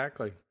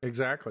 Exactly.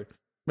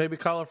 Maybe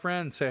call a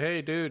friend, say,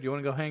 hey, dude, you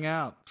want to go hang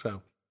out?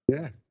 So,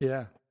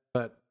 yeah.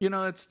 But,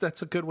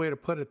 that's a good way to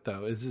put it,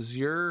 though, is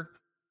you're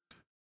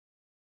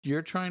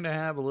trying to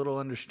have a little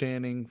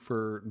understanding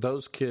for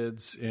those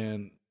kids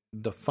and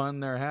the fun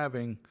they're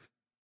having,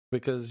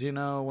 because,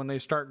 when they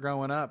start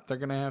growing up, they're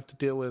going to have to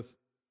deal with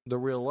the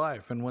real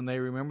life. And when they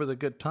remember the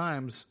good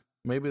times,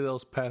 maybe they'll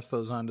pass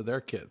those on to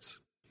their kids.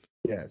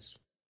 Yes.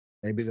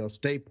 Maybe they'll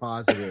stay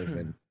positive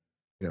and,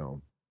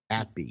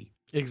 happy.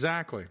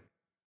 Exactly.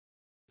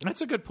 That's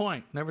a good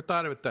point. Never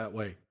thought of it that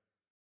way.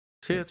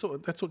 See, that's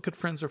what good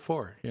friends are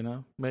for,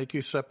 make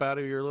you step out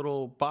of your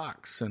little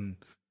box and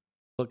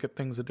look at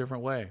things a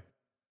different way.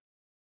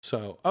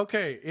 So,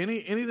 okay.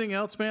 Anything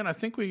else, man? I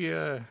think we,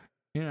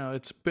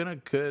 it's been a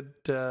good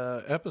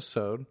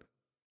episode.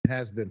 It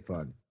has been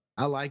fun.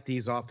 I like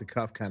these off the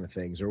cuff kind of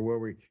things, or where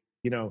we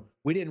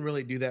didn't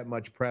really do that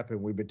much prepping.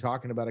 We've been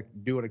talking about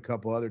doing a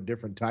couple other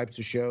different types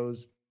of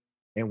shows,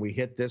 and we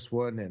hit this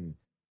one, and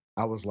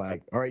I was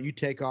like, all right, you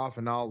take off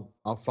and I'll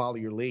follow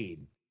your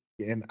lead.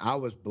 And I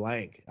was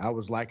blank. I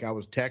was like, I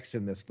was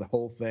texting the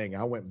whole thing.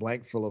 I went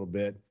blank for a little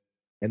bit.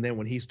 And then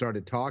when he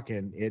started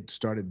talking, it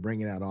started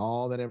bringing out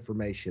all that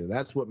information.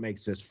 That's what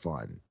makes this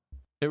fun.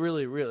 It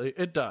really,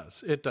 it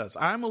does. It does.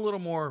 I'm a little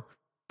more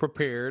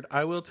prepared.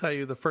 I will tell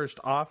you, the first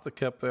Off the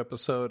Cup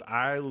episode,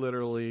 I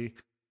literally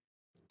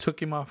took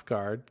him off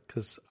guard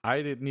because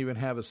I didn't even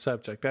have a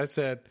subject.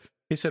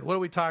 He said, what are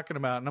we talking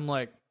about? And I'm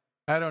like,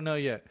 I don't know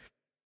yet.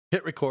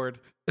 Hit record.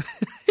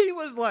 He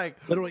was like,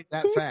 literally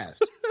that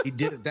fast. He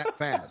did it that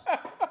fast.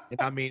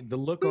 And I mean, the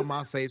look on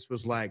my face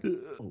was like,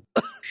 oh,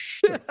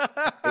 shit.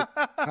 All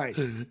right,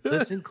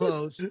 listen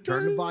close,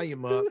 turn the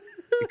volume up,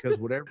 because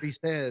whatever he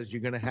says,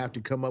 you're going to have to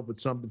come up with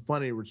something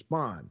funny to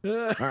respond.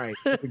 All right,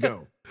 here we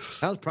go.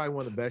 That was probably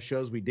one of the best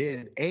shows we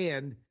did.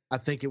 And I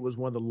think it was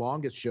one of the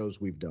longest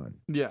shows we've done.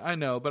 Yeah, I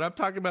know. But I'm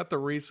talking about the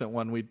recent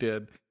one we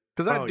did.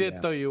 Because I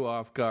did throw you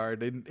off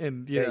guard.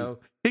 And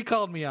he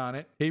called me on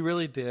it. He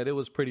really did. It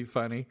was pretty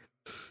funny.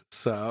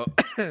 So,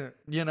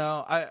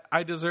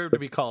 I deserve to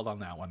be called on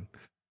that one.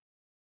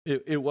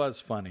 It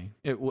was funny.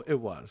 It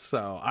was.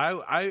 So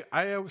I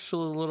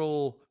actually a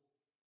little.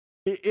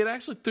 It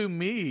actually threw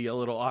me a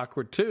little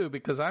awkward too,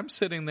 because I'm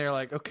sitting there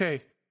like,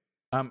 okay,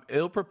 I'm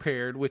ill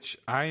prepared, which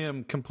I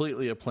am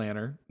completely a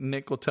planner.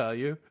 Nick will tell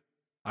you.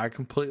 I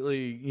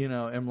completely,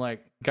 am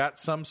like, got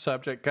some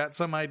subject, got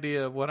some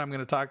idea of what I'm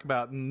going to talk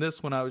about. And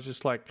this one, I was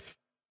just like,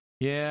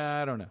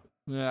 yeah, I don't know.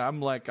 Yeah,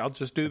 I'm like, I'll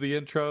just do the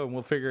intro and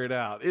we'll figure it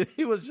out.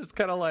 He was just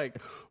kind of like,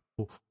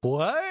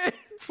 what?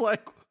 It's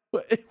like,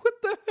 what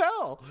the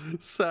hell?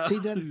 So he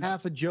does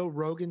half of Joe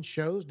Rogan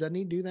shows. Doesn't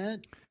he do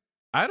that?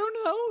 I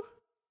don't know.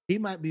 He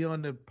might be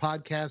on the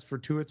podcast for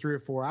 2 or 3 or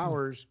 4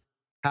 hours,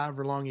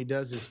 however long he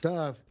does his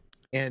stuff.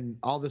 And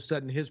all of a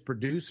sudden his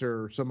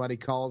producer or somebody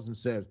calls and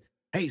says,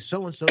 hey,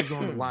 so-and-so's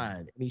on the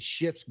line. And he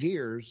shifts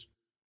gears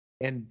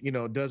and,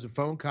 does a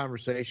phone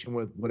conversation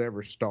with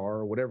whatever star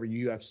or whatever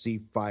UFC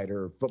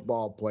fighter,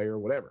 football player,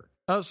 whatever.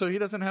 Oh, so he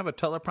doesn't have a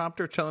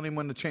teleprompter telling him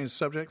when to change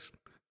subjects?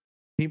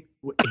 He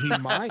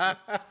might,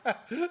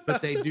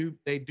 but they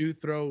do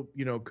throw,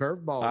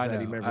 curveballs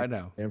at him every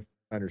time.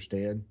 I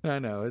understand. I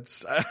know.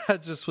 I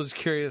just was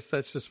curious.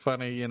 That's just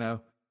funny,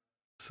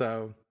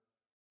 So,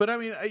 but I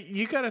mean,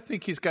 you got to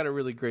think he's got a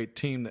really great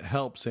team that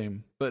helps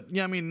him. But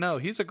yeah, I mean, no,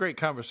 he's a great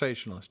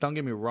conversationalist. Don't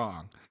get me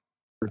wrong.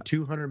 For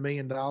 $200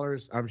 million,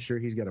 I'm sure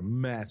he's got a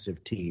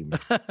massive team.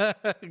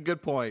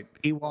 Good point.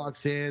 He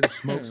walks in,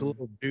 smokes a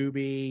little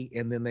doobie,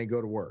 and then they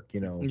go to work,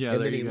 Yeah,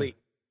 and then he leaves.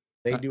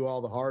 They do all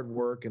the hard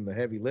work and the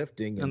heavy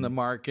lifting. And the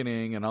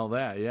marketing and all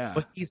that, yeah.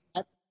 But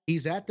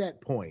he's at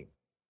that point.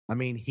 I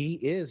mean, he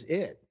is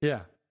it.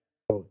 Yeah.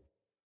 So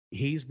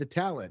he's the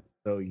talent.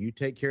 So you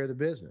take care of the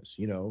business,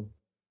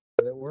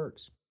 that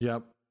works.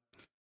 Yep.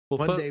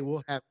 Well, one day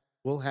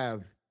we'll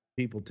have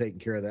people taking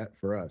care of that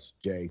for us,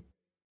 Jay.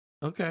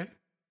 Okay.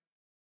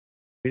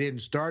 We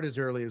didn't start as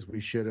early as we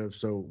should have,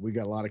 so we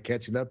got a lot of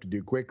catching up to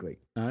do quickly.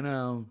 I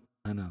know.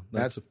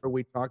 That's where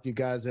we talk you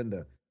guys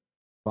into.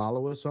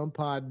 Follow us on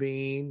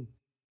Podbean.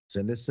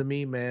 Send us some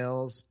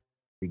emails. If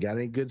you got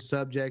any good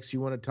subjects you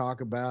want to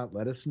talk about,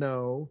 let us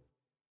know.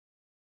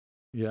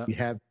 Yeah. If you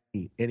have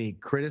any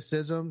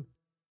criticism,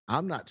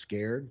 I'm not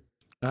scared.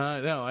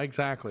 No,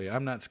 exactly.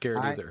 I'm not scared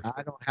either.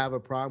 I don't have a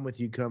problem with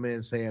you coming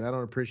in saying I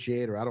don't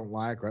appreciate or I don't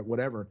like or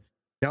whatever.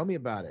 Tell me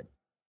about it.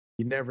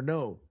 You never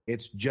know.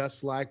 It's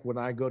just like when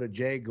I go to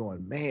Jay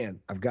going, man,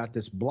 I've got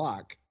this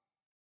block,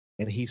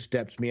 and he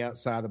steps me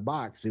outside the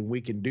box and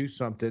we can do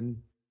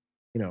something,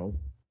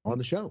 on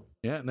the show.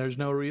 Yeah, and there's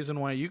no reason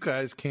why you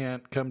guys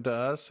can't come to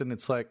us and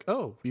it's like,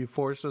 oh, you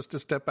forced us to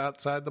step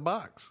outside the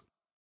box.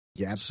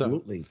 Yeah,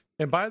 absolutely.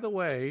 And by the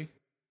way,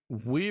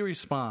 we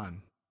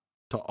respond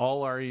to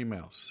all our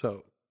emails.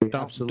 So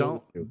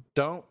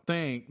don't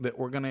think that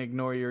we're going to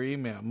ignore your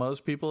email.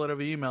 Most people that have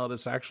emailed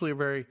us actually are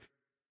very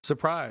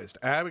surprised.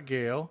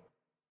 Abigail,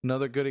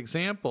 another good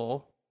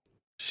example,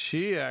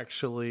 she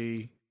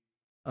actually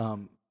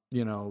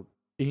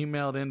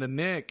emailed into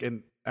Nick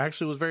and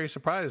actually was very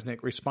surprised.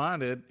 Nick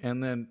responded,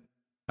 and then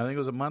I think it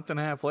was a month and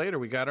a half later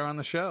we got her on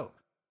the show.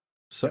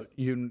 So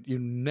you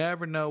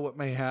never know what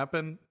may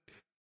happen,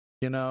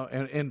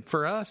 and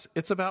for us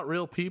it's about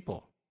real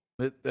people.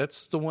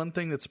 That's the one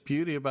thing that's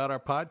beauty about our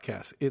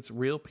podcast. It's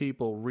real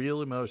people,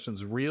 real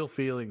emotions, real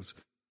feelings,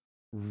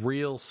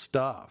 real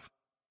stuff.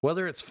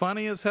 Whether it's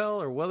funny as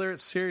hell or whether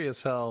it's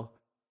serious hell,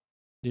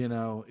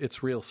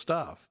 it's real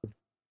stuff.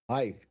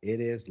 Life.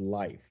 It is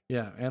life.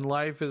 Yeah, and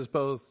life is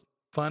both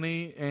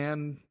funny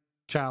and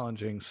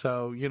challenging.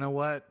 So, you know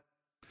what?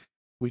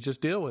 We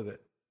just deal with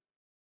it.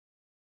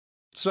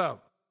 So.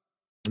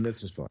 And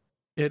this is fun.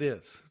 It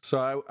is.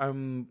 So,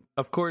 I'm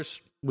of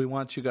course, we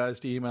want you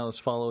guys to email us,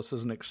 follow us,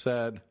 as Nick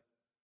said.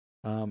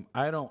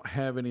 I don't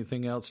have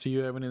anything else. Do you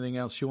have anything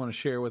else you want to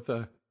share with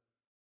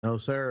No,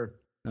 sir.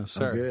 No,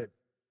 sir. I'm good.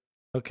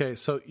 Okay,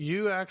 so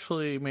you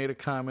actually made a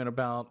comment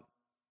about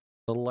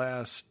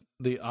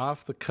the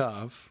off the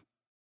cuff,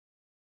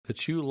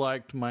 that you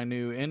liked my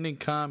new ending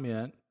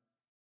comment.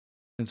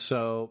 And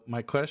so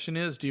my question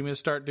is, do you want to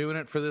start doing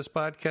it for this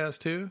podcast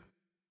too?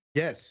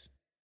 Yes.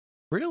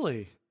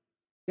 Really?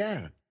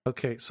 Yeah.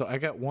 Okay, so I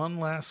got one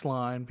last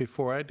line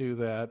before I do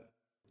that.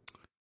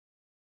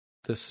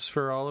 This is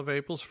for all of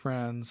April's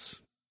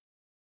friends.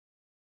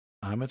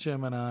 I'm a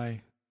Gemini.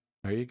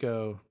 There you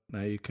go.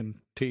 Now you can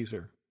tease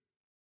her.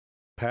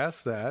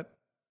 Past that.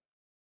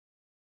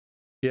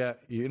 Yeah,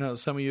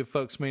 some of you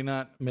folks may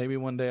not. Maybe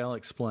one day I'll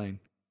explain.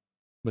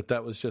 But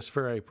that was just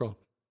for April.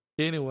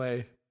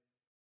 Anyway,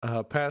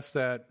 past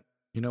that,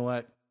 you know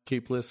what?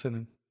 Keep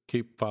listening.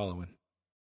 Keep following.